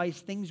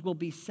 Otherwise, things will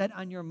be set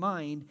on your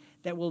mind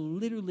that will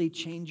literally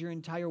change your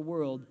entire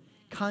world,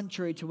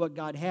 contrary to what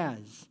God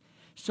has.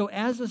 So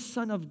as a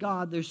son of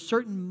God, there's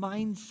certain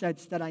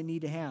mindsets that I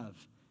need to have.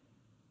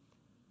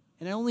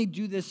 And I only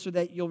do this so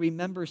that you'll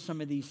remember some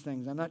of these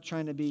things. I'm not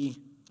trying to be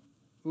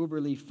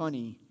uberly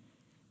funny.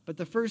 But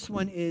the first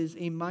one is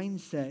a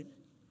mindset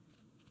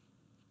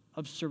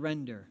of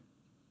surrender.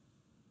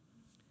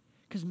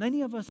 Because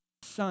many of us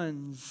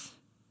sons,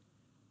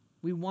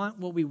 we want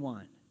what we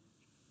want.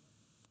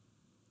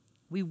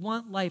 We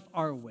want life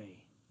our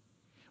way.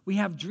 We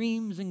have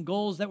dreams and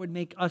goals that would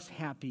make us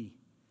happy.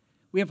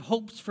 We have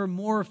hopes for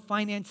more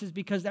finances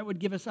because that would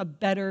give us a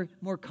better,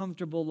 more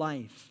comfortable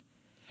life.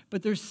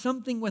 But there's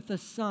something with a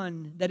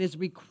son that is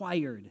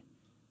required,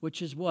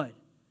 which is what?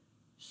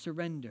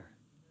 Surrender.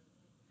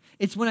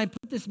 It's when I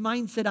put this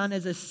mindset on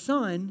as a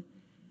son,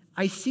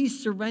 I see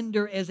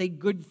surrender as a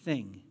good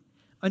thing.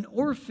 An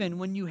orphan,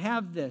 when you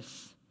have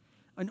this,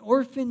 an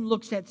orphan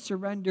looks at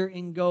surrender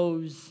and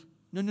goes,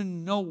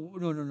 no,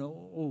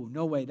 oh,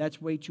 no way,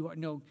 that's way too hard.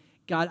 No,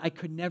 God, I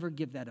could never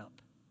give that up.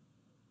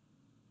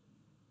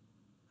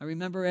 I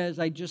remember as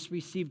I just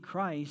received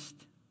Christ,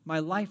 my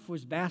life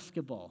was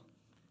basketball.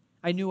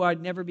 I knew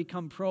I'd never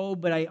become pro,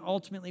 but I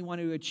ultimately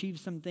wanted to achieve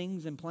some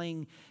things in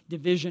playing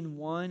Division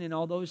I and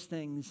all those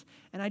things.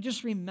 And I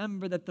just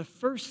remember that the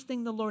first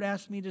thing the Lord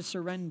asked me to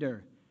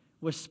surrender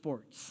was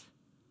sports.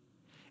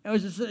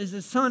 As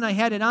a son, I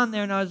had it on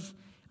there, and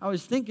I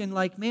was thinking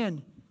like,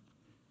 man,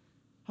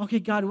 okay,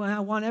 God, I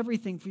want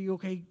everything for you.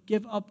 Okay,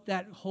 give up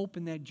that hope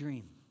and that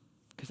dream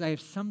because I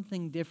have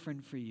something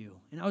different for you.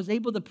 And I was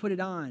able to put it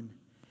on.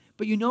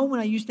 But you know when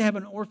I used to have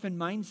an orphan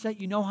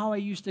mindset, you know how I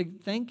used to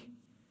think?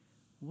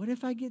 What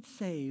if I get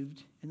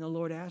saved and the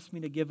Lord asks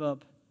me to give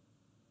up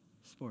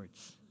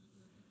sports?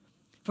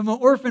 From an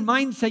orphan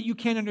mindset, you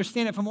can't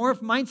understand it. From an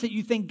orphan mindset,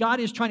 you think God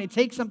is trying to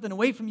take something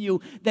away from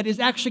you that is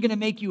actually going to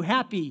make you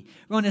happy.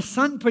 When a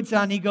son puts it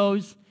on, he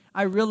goes,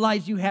 I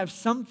realize you have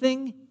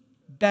something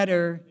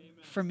better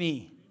for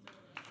me.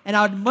 And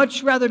I would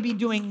much rather be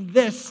doing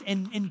this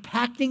and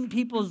impacting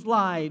people's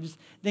lives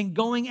than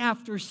going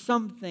after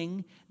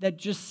something that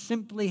just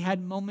simply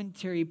had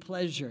momentary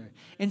pleasure.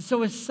 And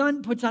so a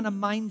son puts on a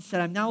mindset.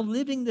 I'm now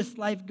living this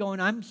life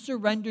going, I'm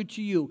surrendered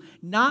to you.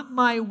 Not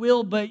my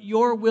will, but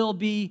your will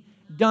be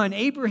done.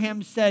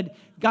 Abraham said,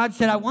 God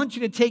said, I want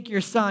you to take your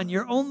son,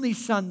 your only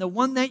son, the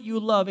one that you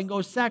love, and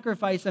go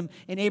sacrifice him.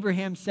 And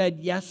Abraham said,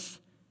 yes,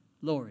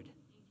 Lord.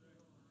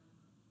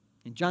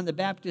 And John the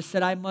Baptist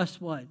said, I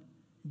must what?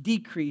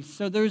 Decrease.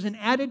 So there's an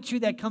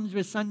attitude that comes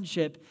with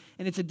sonship,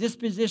 and it's a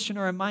disposition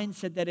or a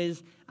mindset that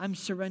is, I'm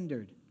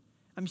surrendered.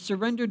 I'm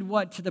surrendered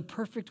what? To the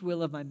perfect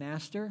will of my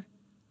master,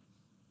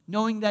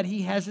 knowing that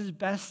he has his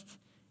best,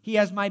 he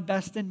has my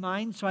best in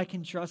mind, so I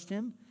can trust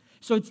him.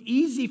 So it's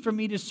easy for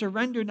me to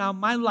surrender now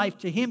my life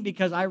to him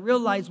because I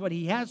realize what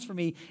he has for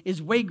me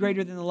is way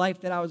greater than the life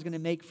that I was going to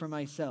make for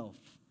myself.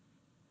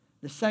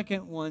 The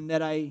second one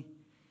that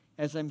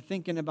as I'm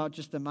thinking about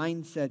just the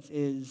mindsets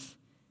is,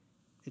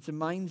 it's a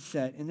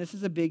mindset, and this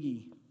is a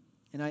biggie,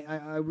 and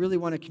I really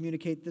want to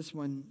communicate this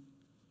one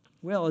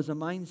well, as a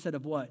mindset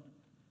of what?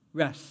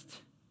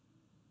 Rest.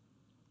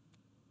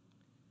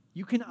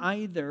 You can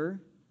either,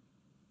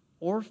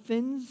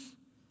 orphans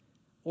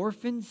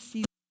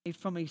see life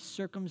from a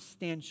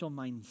circumstantial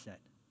mindset.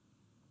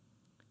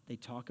 They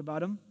talk about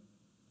them,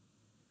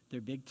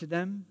 they're big to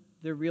them,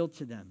 they're real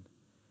to them.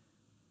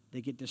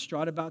 They get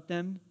distraught about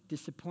them,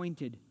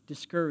 disappointed,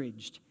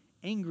 discouraged,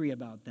 angry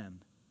about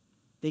them.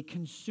 They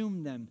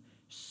consume them.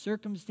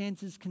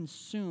 Circumstances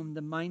consume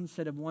the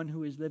mindset of one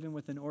who is living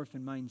with an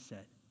orphan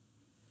mindset.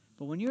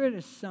 But when you're at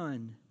a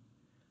son,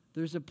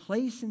 there's a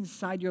place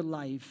inside your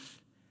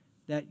life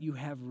that you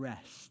have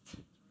rest.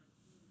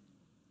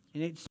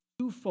 And it's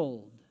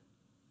twofold.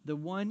 The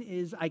one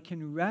is I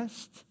can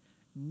rest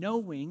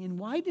knowing,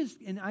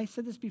 and I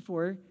said this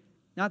before,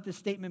 not this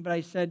statement, but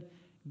I said,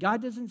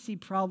 God doesn't see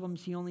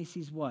problems, he only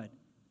sees what?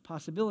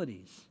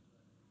 Possibilities.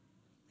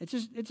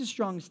 It's a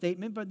strong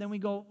statement, but then we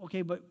go,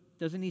 okay, but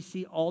doesn't he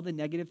see all the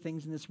negative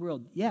things in this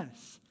world?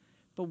 Yes.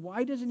 But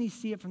why doesn't he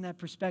see it from that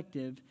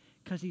perspective?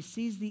 Because he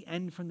sees the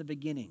end from the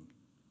beginning.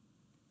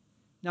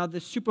 Now, the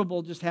Super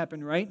Bowl just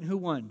happened, right? And who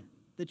won?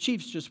 The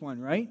Chiefs just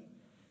won, right?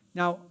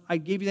 Now, I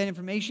gave you that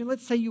information.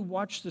 Let's say you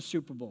watch the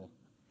Super Bowl,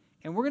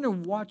 and we're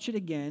going to watch it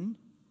again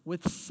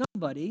with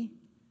somebody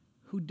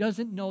who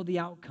doesn't know the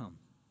outcome.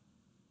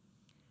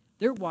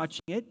 They're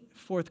watching it.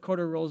 Fourth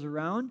quarter rolls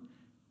around.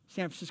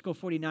 San Francisco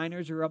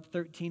 49ers are up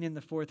 13 in the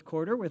fourth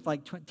quarter with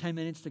like 10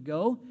 minutes to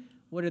go.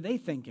 What are they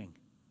thinking?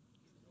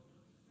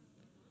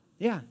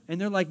 Yeah, and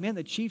they're like, man,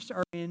 the Chiefs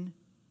are in,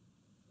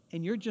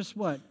 and you're just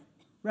what?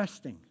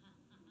 Resting.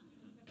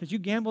 Because you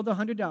gambled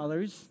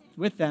 $100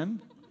 with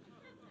them,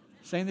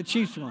 saying the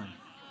Chiefs won.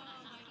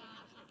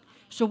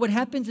 So what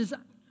happens is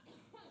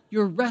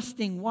you're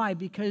resting. Why?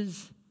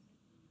 Because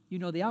you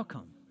know the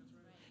outcome.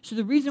 So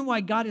the reason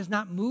why God is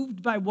not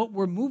moved by what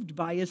we're moved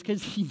by is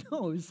because he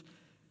knows,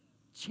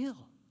 chill,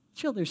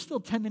 there's still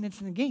 10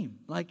 minutes in the game.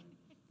 Like,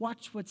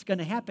 watch what's going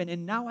to happen.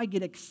 And now I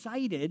get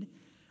excited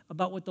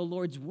about what the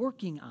Lord's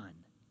working on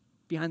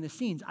behind the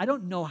scenes. I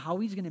don't know how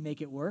he's going to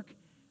make it work.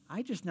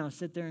 I just now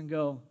sit there and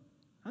go,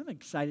 I'm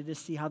excited to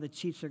see how the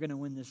Chiefs are going to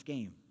win this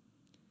game.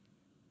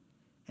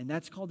 And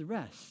that's called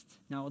rest.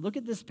 Now, look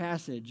at this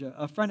passage.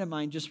 A friend of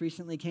mine just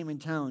recently came in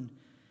town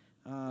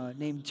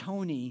named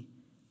Tony.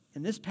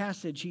 And this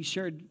passage he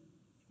shared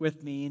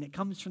with me, and it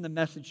comes from the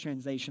Message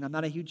translation. I'm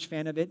not a huge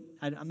fan of it.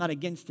 I'm not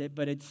against it,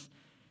 but it's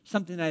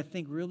something that I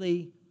think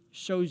really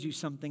shows you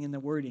something in the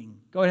wording.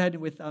 Go ahead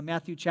with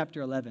Matthew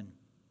chapter 11.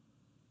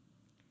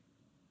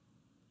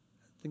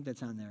 I think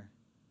that's on there.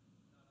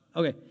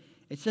 Okay.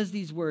 It says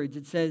these words.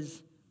 It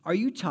says, are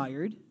you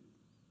tired?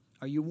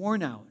 Are you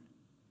worn out?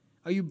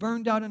 Are you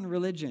burned out in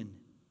religion?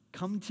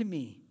 Come to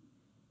me.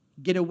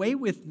 Get away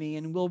with me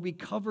and we'll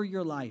recover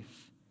your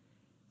life.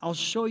 I'll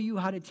show you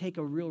how to take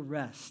a real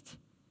rest.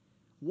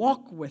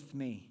 Walk with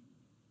me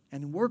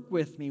and work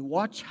with me.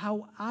 Watch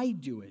how I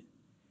do it.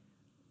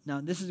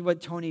 Now, this is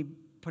what Tony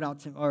put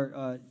out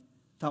or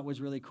thought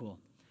was really cool.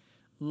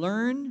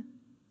 Learn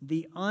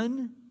the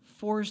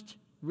unforced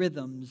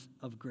rhythms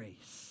of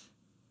grace.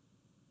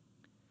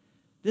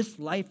 This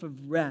life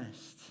of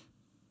rest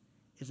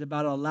is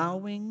about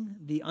allowing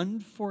the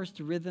unforced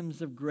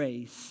rhythms of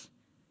grace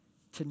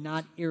to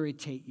not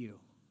irritate you.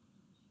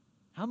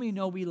 How many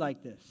know we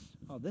like this?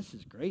 Oh, this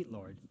is great,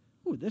 Lord.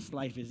 Ooh, this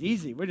life is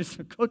easy. We're just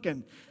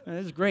cooking.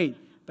 This is great.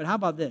 But how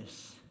about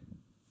this?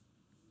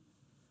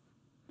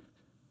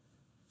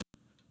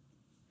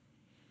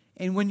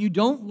 And when you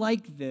don't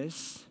like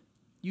this,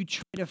 you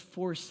try to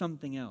force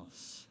something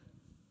else.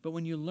 But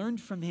when you learn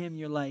from him,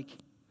 you're like,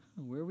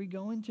 where are we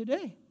going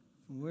today?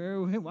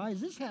 Why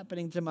is this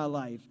happening to my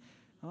life?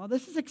 Oh,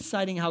 this is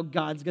exciting how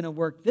God's going to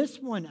work this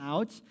one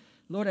out.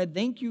 Lord, I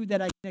thank you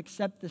that I can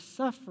accept the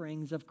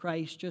sufferings of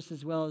Christ just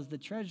as well as the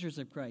treasures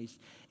of Christ.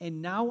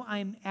 And now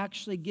I'm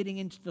actually getting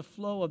into the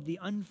flow of the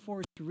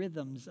unforced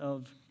rhythms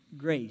of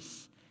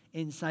grace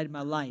inside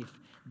my life.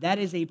 That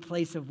is a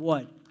place of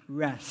what?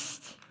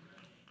 Rest.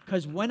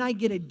 Because when I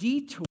get a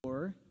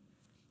detour,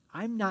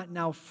 I'm not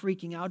now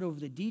freaking out over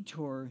the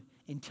detour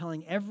and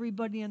telling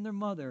everybody and their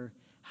mother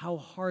how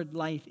hard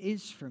life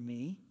is for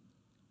me.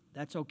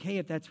 That's okay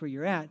if that's where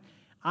you're at.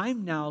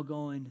 I'm now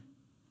going,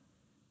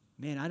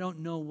 man, I don't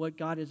know what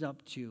God is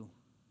up to.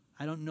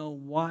 I don't know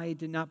why it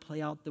did not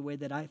play out the way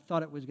that I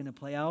thought it was going to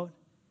play out,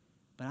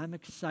 but I'm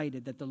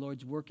excited that the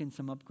Lord's working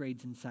some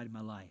upgrades inside of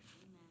my life.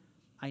 Amen.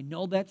 I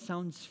know that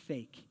sounds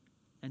fake.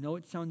 I know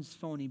it sounds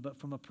phony, but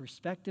from a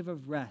perspective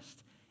of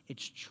rest,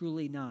 it's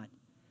truly not.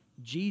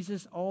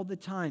 Jesus all the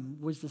time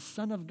was the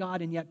Son of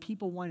God, and yet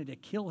people wanted to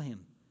kill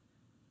him.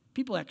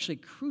 People actually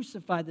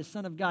crucified the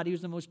Son of God. He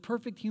was the most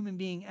perfect human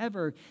being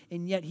ever,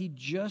 and yet he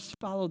just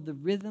followed the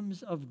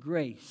rhythms of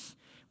grace.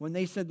 When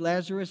they said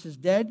Lazarus is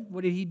dead,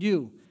 what did he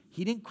do?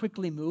 He didn't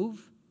quickly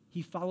move.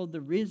 He followed the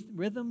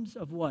rhythms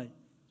of what?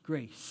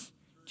 Grace.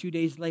 2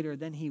 days later,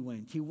 then he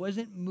went. He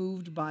wasn't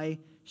moved by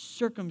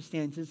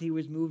circumstances. He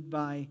was moved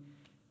by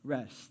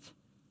rest.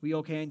 We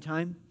okay in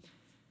time?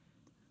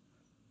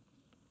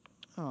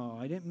 Oh,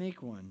 I didn't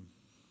make one.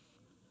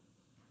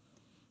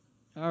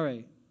 All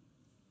right.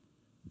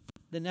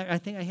 I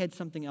think I had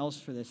something else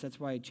for this. That's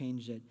why I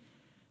changed it.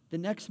 The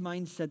next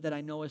mindset that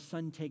I know a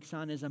son takes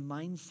on is a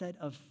mindset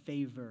of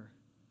favor.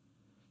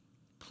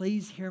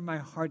 Please hear my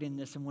heart in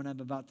this and what I'm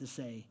about to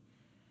say.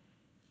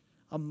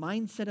 A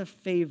mindset of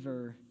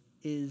favor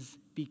is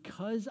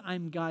because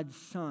I'm God's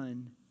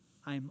son,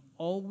 I'm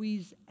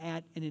always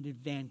at an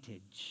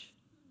advantage.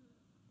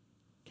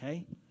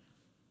 Okay?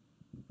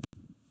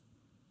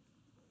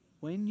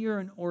 When you're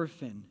an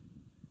orphan,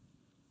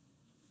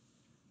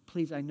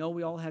 please, I know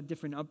we all have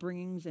different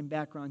upbringings and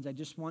backgrounds. I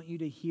just want you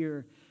to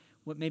hear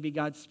what maybe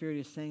God's Spirit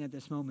is saying at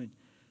this moment.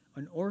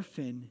 An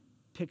orphan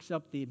picks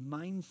up the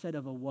mindset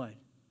of a what?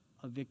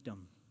 A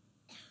victim.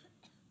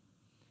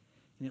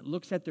 And it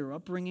looks at their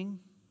upbringing,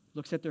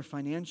 looks at their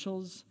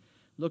financials,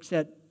 looks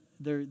at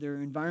their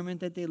environment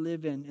that they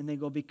live in, and they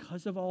go,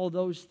 because of all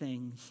those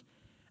things,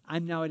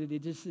 I'm now at a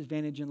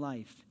disadvantage in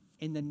life.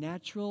 In the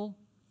natural,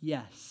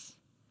 yes.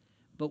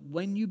 But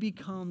when you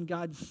become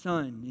God's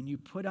son and you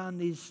put on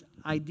this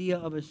idea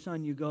of a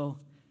son, you go,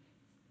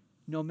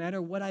 no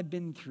matter what I've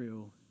been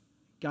through,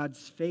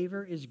 God's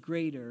favor is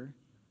greater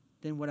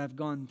than what I've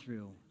gone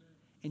through.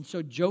 And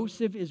so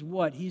Joseph is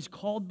what? He's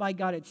called by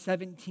God at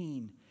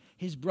 17.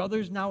 His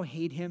brothers now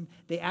hate him.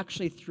 They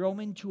actually throw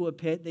him into a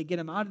pit. They get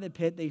him out of the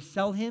pit. They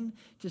sell him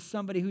to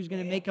somebody who's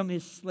going to make him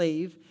his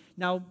slave.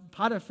 Now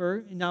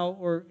Potiphar,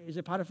 or is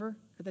it Potiphar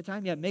at the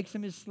time? Yeah, makes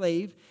him his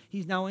slave.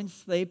 He's now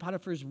enslaved.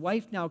 Potiphar's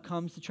wife now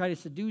comes to try to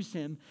seduce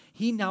him.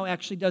 He now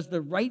actually does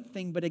the right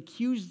thing, but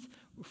accused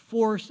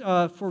for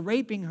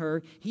raping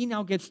her. He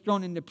now gets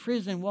thrown into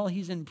prison. While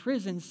he's in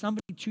prison,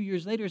 somebody 2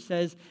 years later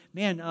says,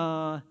 man,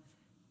 I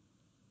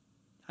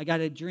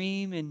got a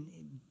dream, and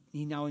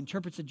he now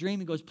interprets a dream.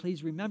 He goes,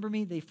 please remember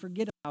me. They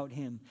forget about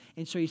him.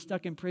 And so he's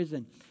stuck in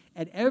prison.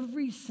 At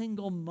every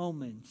single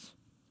moment,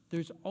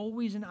 there's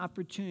always an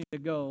opportunity to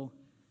go,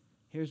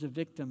 here's a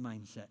victim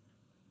mindset.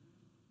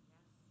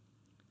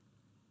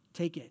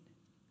 Take it.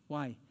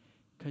 Why?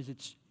 Because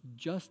it's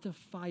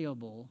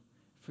justifiable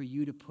for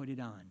you to put it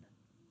on.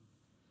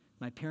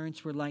 My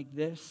parents were like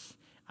this.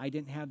 I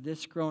didn't have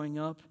this growing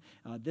up.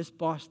 This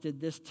boss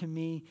did this to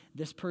me.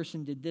 This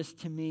person did this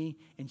to me.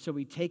 And so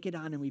we take it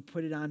on and we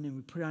put it on and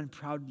we put it on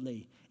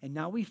proudly. And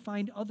now we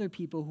find other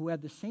people who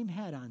have the same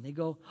hat on. They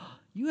go, oh,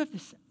 you have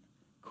this.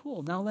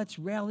 Cool. Now let's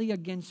rally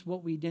against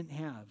what we didn't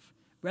have.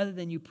 Rather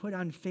than you put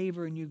on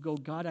favor and you go,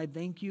 God, I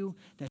thank you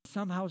that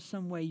somehow,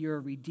 some way you're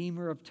a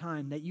redeemer of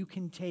time, that you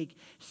can take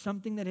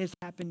something that has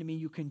happened to me,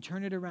 you can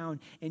turn it around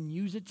and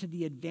use it to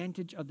the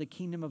advantage of the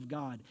kingdom of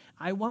God.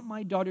 I want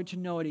my daughter to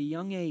know at a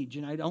young age,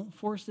 and I don't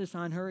force this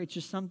on her, it's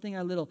just something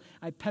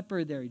I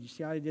pepper there. Did you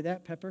see how I did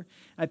that, pepper?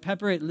 I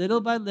pepper it little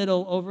by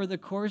little over the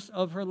course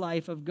of her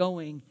life of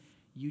going,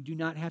 you do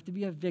not have to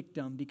be a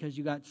victim because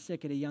you got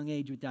sick at a young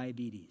age with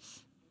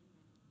diabetes.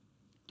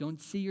 Don't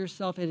see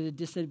yourself at a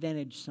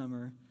disadvantage,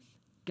 Summer.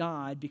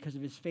 God, because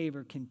of his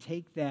favor, can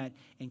take that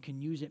and can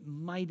use it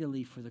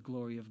mightily for the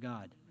glory of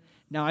God.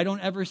 Now, I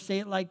don't ever say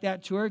it like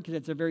that to her because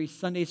it's a very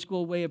Sunday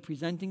school way of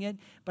presenting it,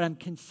 but I'm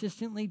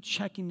consistently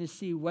checking to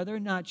see whether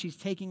or not she's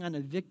taking on a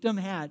victim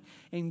hat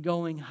and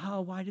going,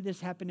 why did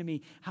this happen to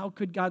me? How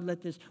could God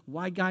let this?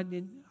 Why God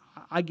didn't?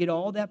 I get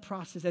all that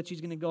process that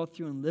she's going to go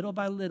through, and little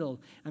by little,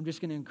 I'm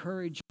just going to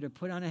encourage her to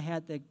put on a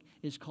hat that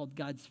is called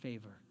God's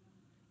favor.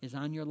 Is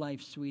on your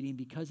life, sweetie, and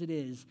because it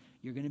is,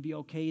 you're going to be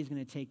okay. He's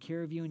going to take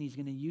care of you, and he's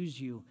going to use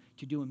you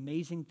to do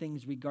amazing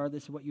things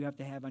regardless of what you have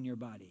to have on your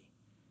body.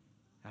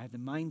 I have the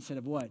mindset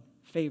of what?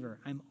 Favor.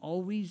 I'm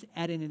always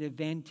at an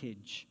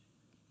advantage,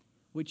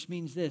 which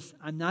means this.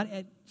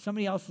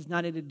 Somebody else is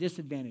not at a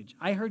disadvantage.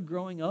 I heard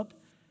growing up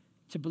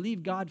to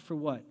believe God for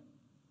what?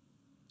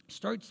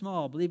 Start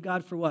small. Believe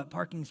God for what?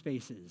 Parking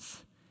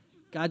spaces.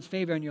 God's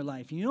favor in your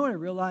life. And you know what I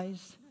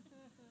realized?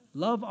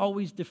 Love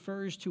always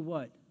defers to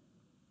what?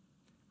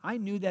 I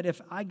knew that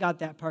if I got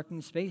that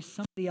parking space,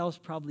 somebody else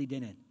probably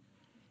didn't.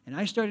 And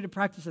I started to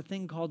practice a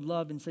thing called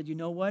love and said, you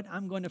know what?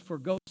 I'm going to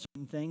forego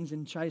certain things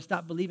and try to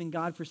stop believing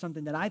God for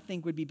something that I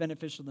think would be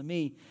beneficial to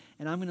me,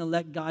 and I'm going to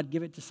let God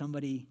give it to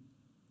somebody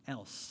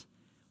else.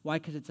 Why?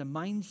 Because it's a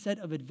mindset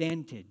of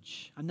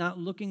advantage. I'm not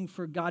looking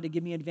for God to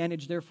give me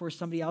advantage, therefore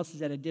somebody else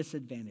is at a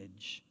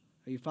disadvantage.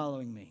 Are you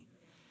following me?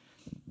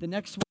 The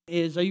next one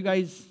is,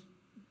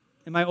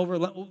 am I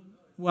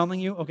overwhelming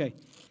you? Okay.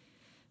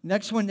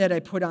 Next one that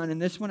I put on,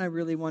 and this one I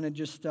really want to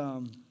just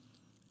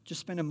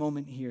spend a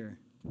moment here,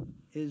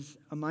 is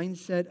a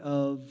mindset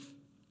of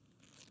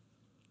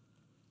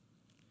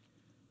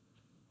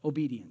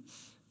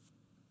obedience.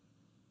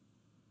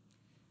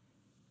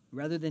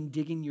 Rather than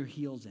digging your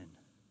heels in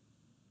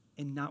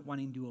and not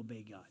wanting to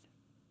obey God.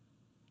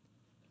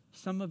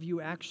 Some of you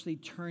actually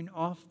turn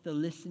off the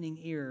listening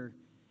ear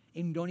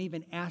and don't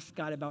even ask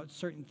God about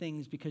certain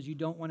things because you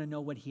don't want to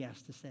know what he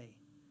has to say.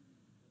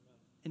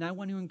 And I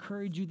want to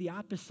encourage you the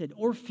opposite.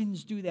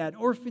 Orphans do that.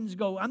 Orphans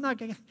go,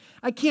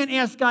 I can't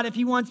ask God if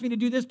he wants me to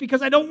do this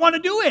because I don't want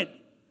to do it.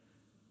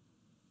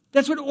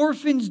 That's what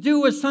orphans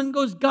do. A son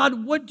goes,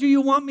 God, what do you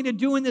want me to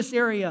do in this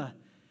area?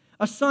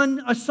 A son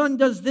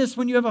does this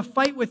when you have a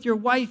fight with your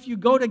wife. You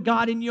go to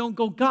God and you don't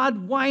go,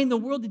 God, why in the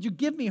world did you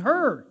give me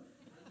her?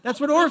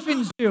 That's what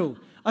orphans do.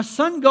 A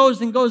son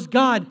goes and goes,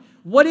 God,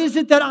 what is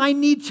it that I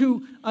need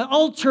to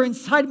alter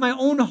inside my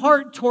own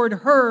heart toward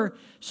her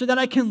so that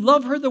I can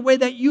love her the way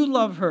that you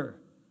love her?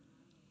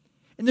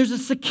 And there's a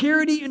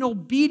security in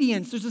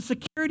obedience. There's a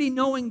security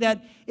knowing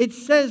that it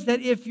says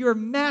that if your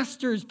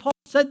masters, Paul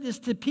said this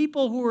to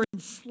people who were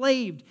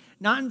enslaved,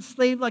 not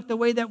enslaved like the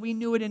way that we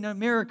knew it in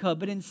America,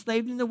 but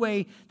enslaved in the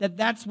way that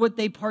that's what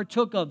they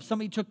partook of.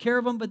 Somebody took care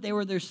of them, but they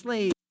were their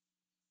slaves.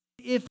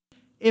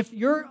 If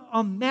you're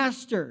a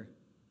master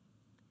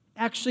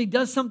actually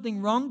does something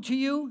wrong to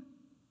you,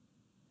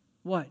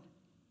 what?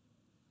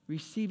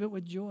 Receive it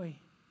with joy.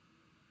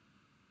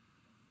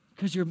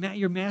 Because your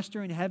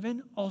master in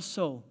heaven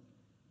also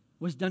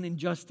was done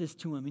injustice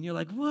to him. And you're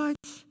like, what?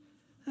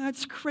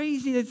 That's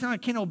crazy. I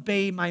can't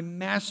obey my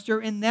master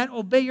in that.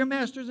 Obey your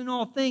masters in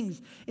all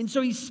things. And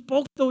so he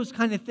spoke those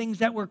kind of things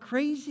that were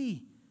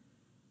crazy.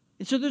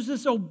 And so there's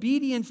this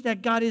obedience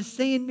that God is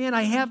saying, man,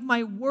 I have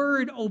my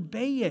word,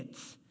 obey it.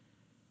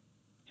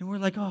 And we're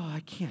like, oh,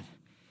 I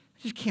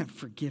just can't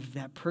forgive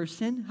that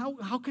person.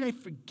 How could I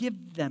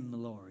forgive them,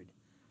 Lord?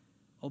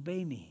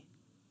 Obey me.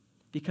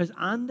 Because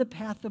on the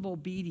path of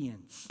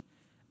obedience,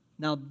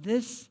 now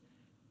this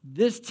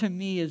to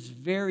me is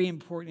very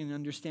important in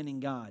understanding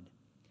God.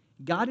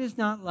 God is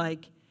not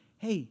like,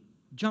 hey,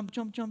 jump.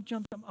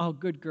 Oh,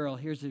 good girl,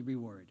 here's a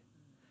reward.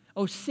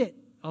 Oh, sit.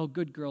 Oh,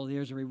 good girl,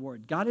 here's a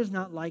reward. God is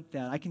not like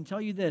that. I can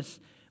tell you this,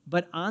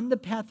 but on the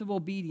path of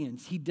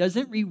obedience, he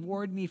doesn't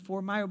reward me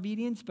for my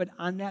obedience, but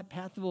on that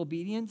path of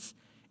obedience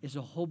is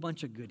a whole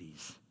bunch of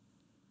goodies.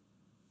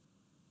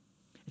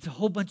 It's a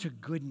whole bunch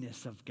of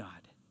goodness of God.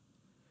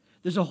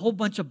 There's a whole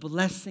bunch of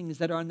blessings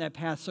that are on that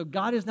path. So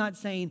God is not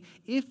saying,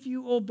 if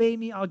you obey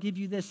me, I'll give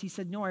you this. He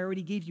said, no, I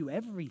already gave you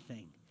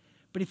everything.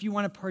 But if you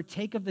want to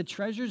partake of the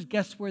treasures,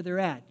 guess where they're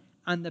at?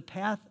 On the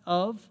path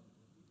of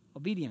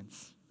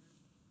obedience.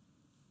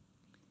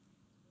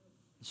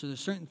 So there's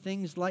certain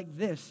things like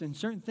this, and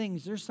certain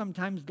things, there's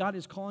sometimes God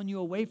is calling you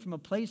away from a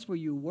place where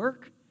you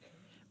work,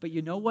 but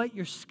you know what?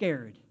 You're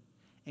scared.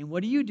 And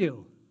what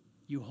do?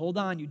 You hold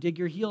on, you dig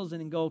your heels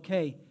in and go,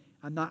 okay,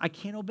 I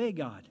can't obey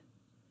God.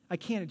 I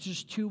can't. It's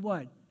just too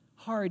what?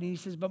 hard. And he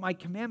says, but my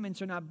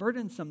commandments are not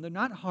burdensome. They're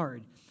not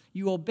hard.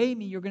 You obey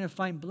me, you're going to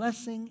find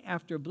blessing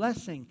after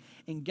blessing.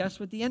 And guess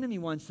what the enemy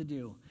wants to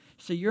do?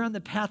 So you're on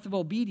the path of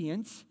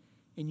obedience,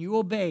 and you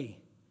obey.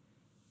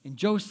 And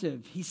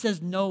Joseph, he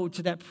says no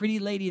to that pretty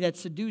lady that's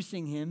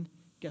seducing him.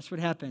 Guess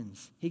what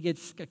happens? He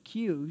gets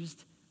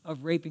accused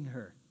of raping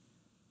her.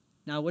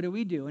 Now, what do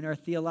we do in our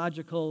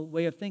theological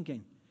way of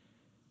thinking?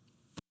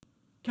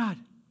 God,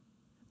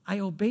 I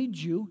obeyed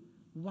you.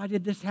 Why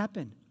did this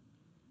happen?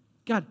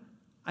 God,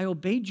 I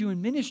obeyed you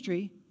in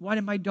ministry. Why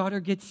did my daughter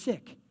get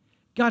sick?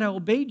 God, I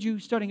obeyed you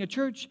starting a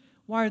church.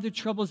 Why are there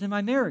troubles in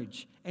my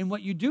marriage? And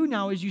what you do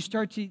now is you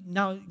start to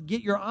now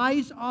get your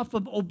eyes off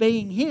of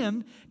obeying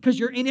him because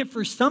you're in it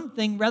for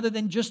something rather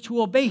than just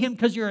to obey him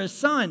because you're a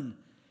son.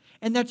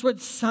 And that's what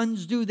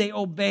sons do. They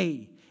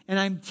obey. And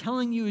I'm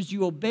telling you, as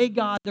you obey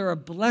God, there are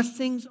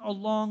blessings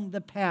along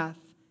the path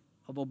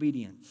of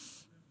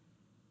obedience.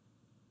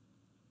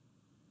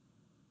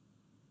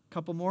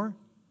 Couple more.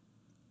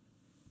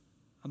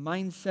 A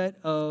mindset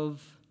of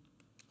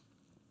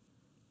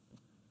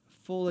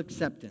full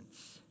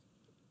acceptance.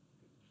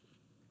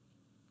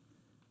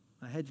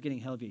 My head's getting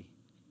heavy.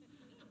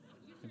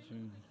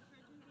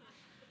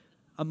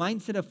 A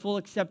mindset of full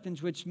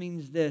acceptance, which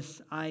means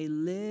this: I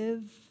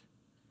live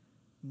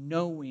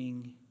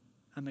knowing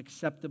I'm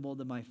acceptable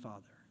to my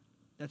Father.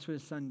 That's what a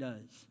son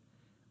does.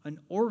 An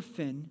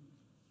orphan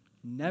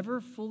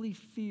never fully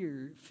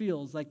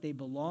feels like they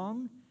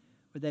belong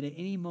or that at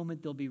any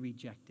moment they'll be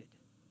rejected.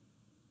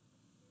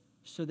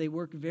 So they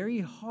work very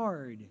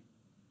hard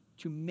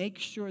to make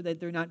sure that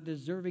they're not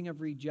deserving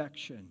of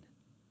rejection.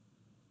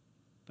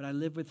 But I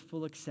live with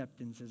full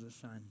acceptance as a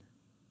son.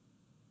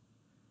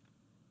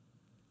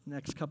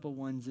 Next couple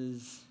ones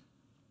is,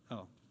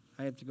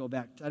 I have to go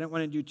back. I don't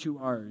want to do 2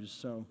 R's,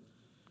 so.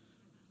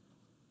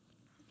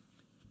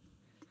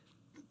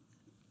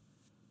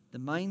 The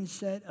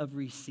mindset of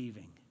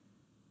receiving.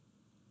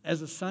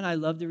 As a son, I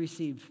love to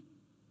receive.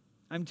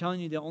 I'm telling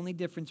you, the only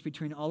difference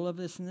between all of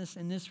us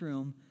in this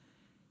room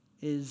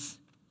is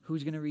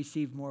who's going to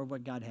receive more of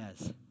what God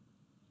has.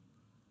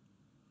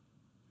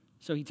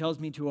 So he tells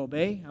me to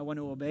obey. I want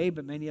to obey,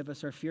 but many of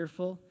us are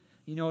fearful.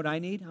 You know what I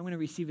need? I'm going to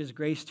receive his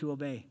grace to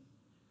obey.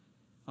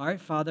 All right,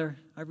 Father,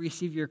 I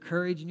receive your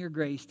courage and your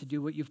grace to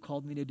do what you've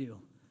called me to do.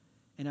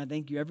 And I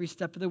thank you every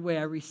step of the way.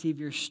 I receive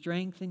your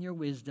strength and your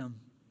wisdom.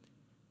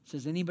 It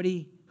says,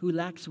 anybody who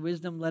lacks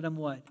wisdom, let him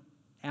what?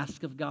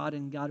 Ask of God,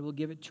 and God will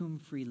give it to him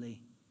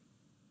freely.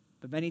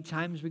 But many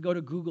times we go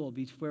to Google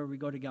before we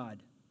go to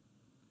God.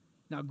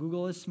 Now,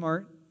 Google is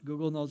smart.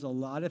 Google knows a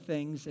lot of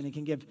things, and it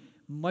can give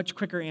much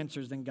quicker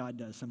answers than God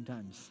does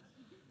sometimes.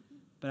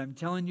 But I'm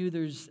telling you,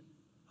 there's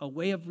a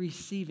way of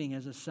receiving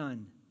as a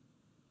son.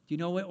 Do you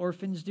know what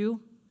orphans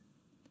do?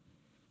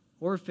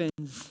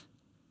 Orphans,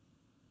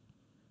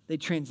 they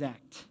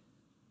transact.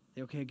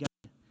 They, okay, God,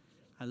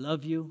 I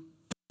love you,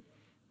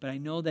 but I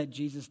know that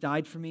Jesus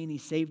died for me and he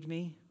saved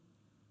me,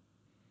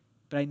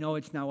 but I know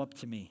it's now up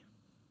to me.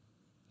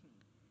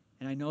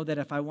 And I know that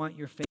if I want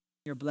your faith,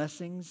 your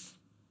blessings,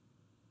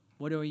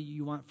 what do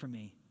you want from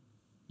me?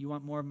 You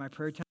want more of my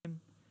prayer time?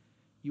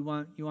 You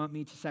want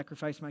me to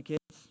sacrifice my kids?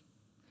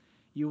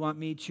 You want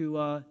me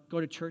to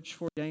go to church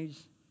 4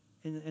 days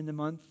in the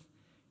month?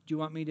 Do you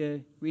want me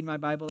to read my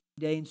Bible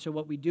every day? And so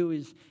what we do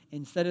is,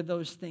 instead of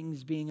those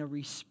things being a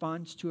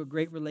response to a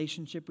great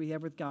relationship we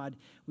have with God,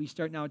 we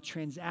start now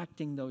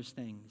transacting those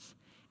things.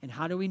 And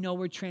how do we know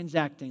we're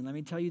transacting? Let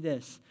me tell you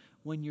this.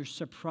 When you're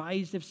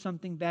surprised if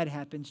something bad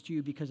happens to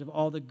you because of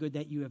all the good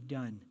that you have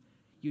done,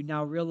 you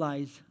now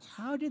realize,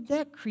 how did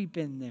that creep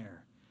in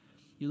there?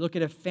 You look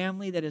at a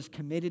family that is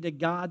committed to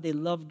God, they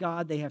love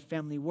God, they have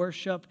family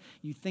worship.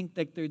 You think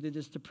that they're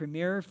just the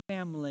premier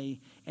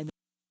family, and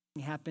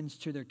then happens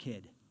to their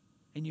kid.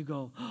 And you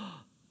go,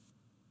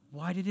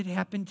 why did it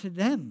happen to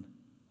them?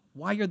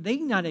 Why are they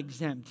not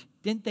exempt?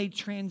 Didn't they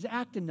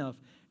transact enough?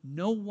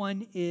 No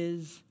one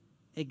is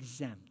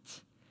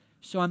exempt.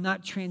 So I'm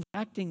not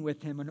transacting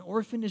with him. An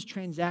orphan is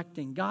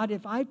transacting. God,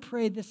 if I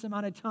pray this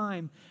amount of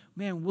time,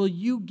 man, will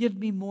you give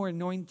me more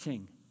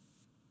anointing?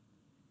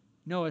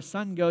 No, a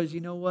son goes,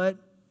 you know what?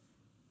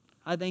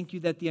 I thank you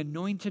that the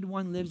anointed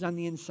one lives on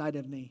the inside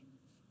of me.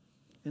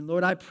 And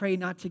Lord, I pray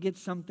not to get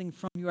something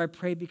from you. I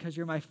pray because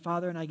you're my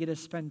Father and I get to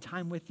spend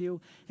time with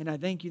you. And I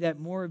thank you that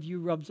more of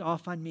you rubs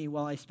off on me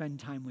while I spend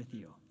time with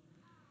you.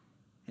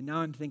 And now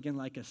I'm thinking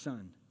like a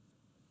son.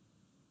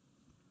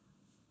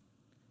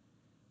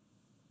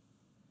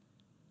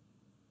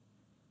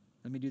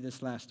 Let me do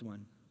this last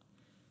one.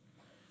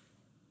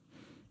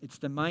 It's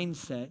the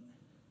mindset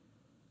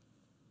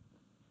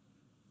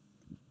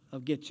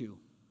of get to,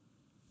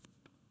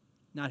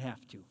 not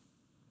have to.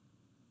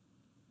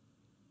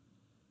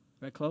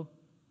 Right, Chloe?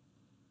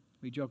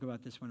 We joke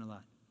about this one a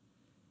lot.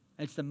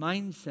 It's the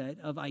mindset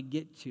of I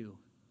get to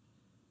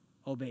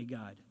obey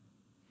God.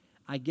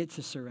 I get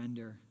to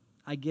surrender.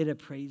 I get to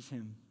praise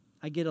him.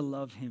 I get to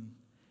love him.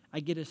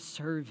 I get to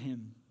serve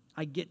him.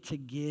 I get to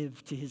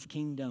give to his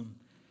kingdom.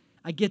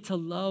 I get to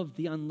love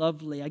the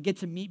unlovely. I get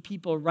to meet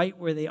people right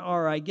where they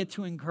are. I get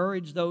to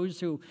encourage those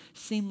who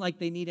seem like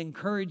they need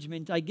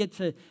encouragement. I get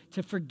to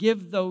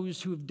forgive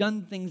those who have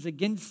done things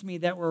against me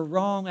that were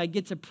wrong. I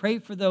get to pray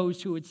for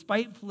those who had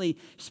spitefully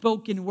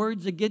spoken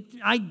words.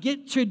 I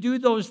get to do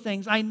those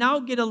things. I now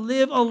get to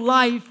live a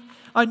life,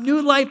 a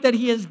new life that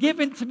He has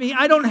given to me.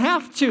 I don't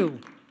have to.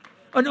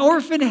 An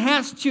orphan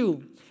has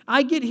to.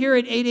 I get here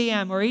at 8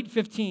 a.m. or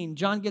 8:15.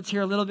 John gets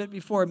here a little bit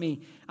before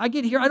me. I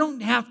get here. I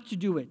don't have to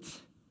do it.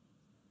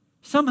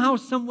 Somehow,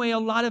 some way, a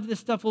lot of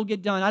this stuff will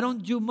get done. I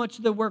don't do much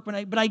of the work,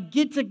 but I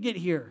get to get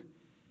here.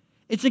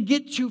 It's a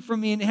get to for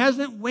me, and it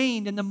hasn't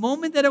waned. And the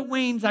moment that it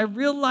wanes, I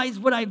realize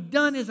what I've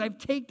done is I've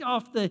taken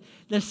off the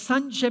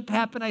sonship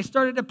hat, and I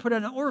started to put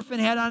an orphan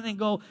hat on and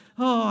go,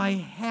 oh, I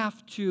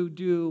have to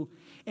do.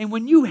 And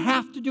when you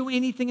have to do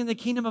anything in the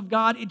kingdom of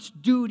God, it's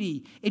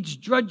duty, it's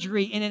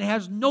drudgery, and it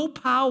has no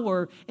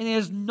power, and it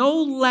has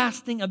no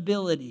lasting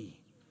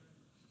ability.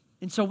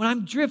 And so when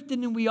I'm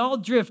drifting, and we all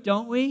drift,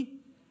 don't we?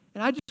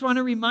 And I just want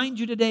to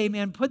remind you today,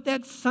 man, put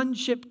that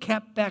sonship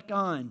cap back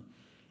on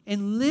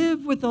and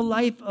live with a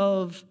life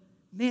of,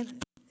 man,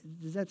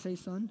 does that say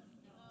son?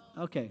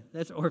 Okay,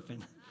 that's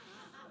orphan.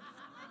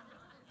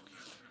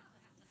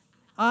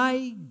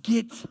 I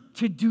get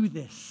to do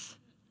this.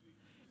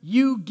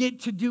 You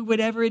get to do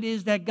whatever it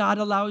is that God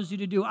allows you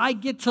to do. I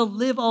get to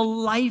live a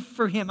life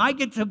for Him. I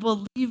get to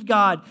believe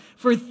God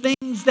for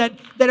things that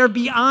are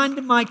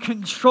beyond my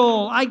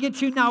control. I get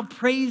to now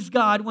praise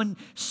God when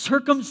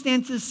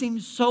circumstances seem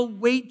so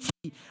weighty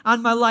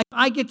on my life.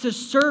 I get to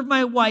serve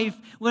my wife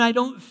when I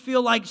don't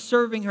feel like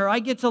serving her. I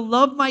get to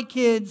love my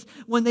kids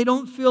when they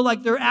don't feel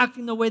like they're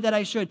acting the way that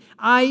I should.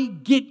 I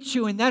get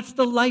to, and that's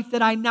the life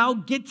that I now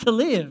get to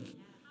live.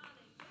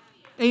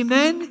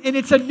 Amen? And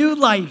it's a new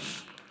life.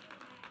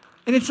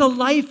 And it's a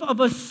life of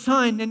a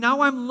son. And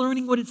now I'm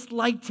learning what it's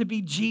like to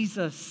be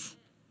Jesus.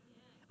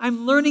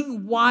 I'm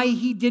learning why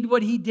He did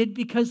what He did,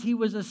 because He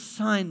was a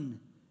son.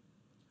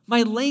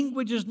 My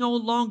language is no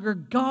longer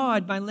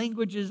God. My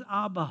language is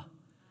Abba.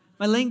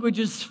 My language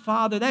is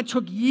Father. That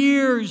took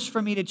years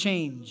for me to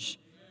change.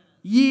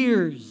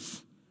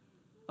 Years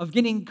of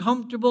getting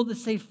comfortable to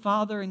say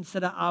Father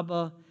instead of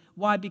Abba.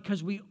 Why?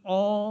 Because we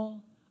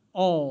all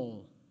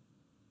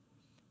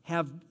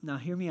have, now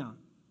hear me out,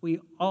 we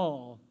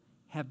all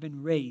have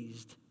been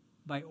raised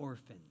by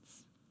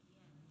orphans.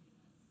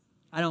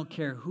 I don't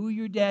care who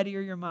your daddy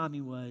or your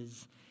mommy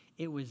was.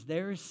 It was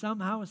there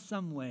somehow,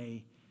 some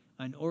way,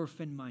 an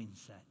orphan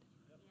mindset.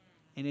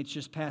 And it's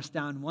just passed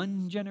down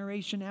one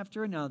generation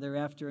after another,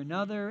 after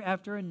another,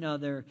 after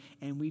another.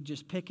 And we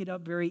just pick it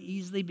up very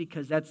easily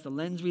because that's the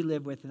lens we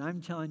live with. And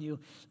I'm telling you,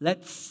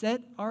 let's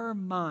set our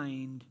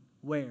mind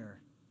where?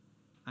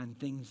 On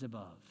things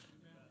above.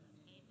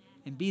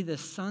 And be the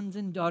sons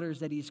and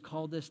daughters that He's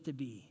called us to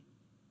be.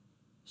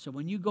 So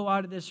when you go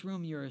out of this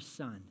room, you're a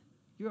son.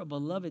 You're a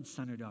beloved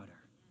son or daughter.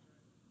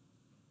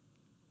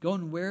 Go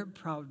and wear it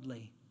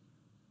proudly.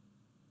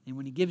 And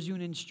when He gives you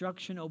an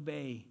instruction,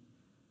 obey.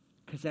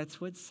 Because that's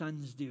what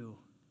sons do.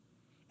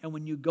 And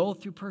when you go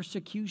through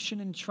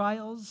persecution and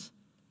trials,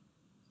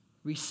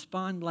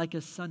 respond like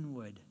a son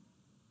would.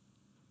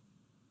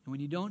 And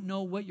when you don't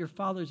know what your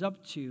father's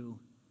up to,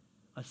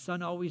 a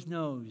son always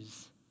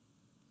knows.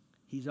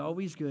 He's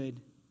always good.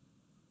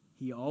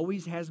 He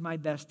always has my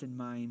best in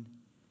mind.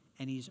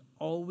 And He's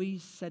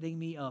always setting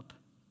me up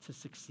to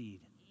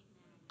succeed.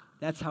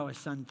 That's how a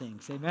son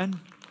thinks. Amen?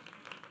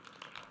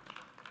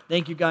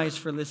 Thank you guys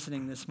for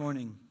listening this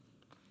morning.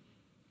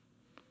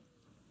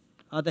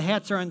 The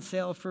hats are on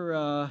sale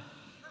for...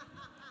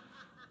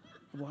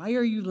 Why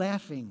are you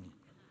laughing?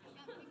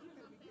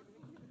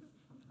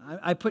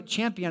 I put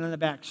champion on the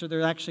back, so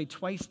they're actually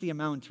twice the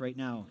amount right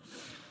now.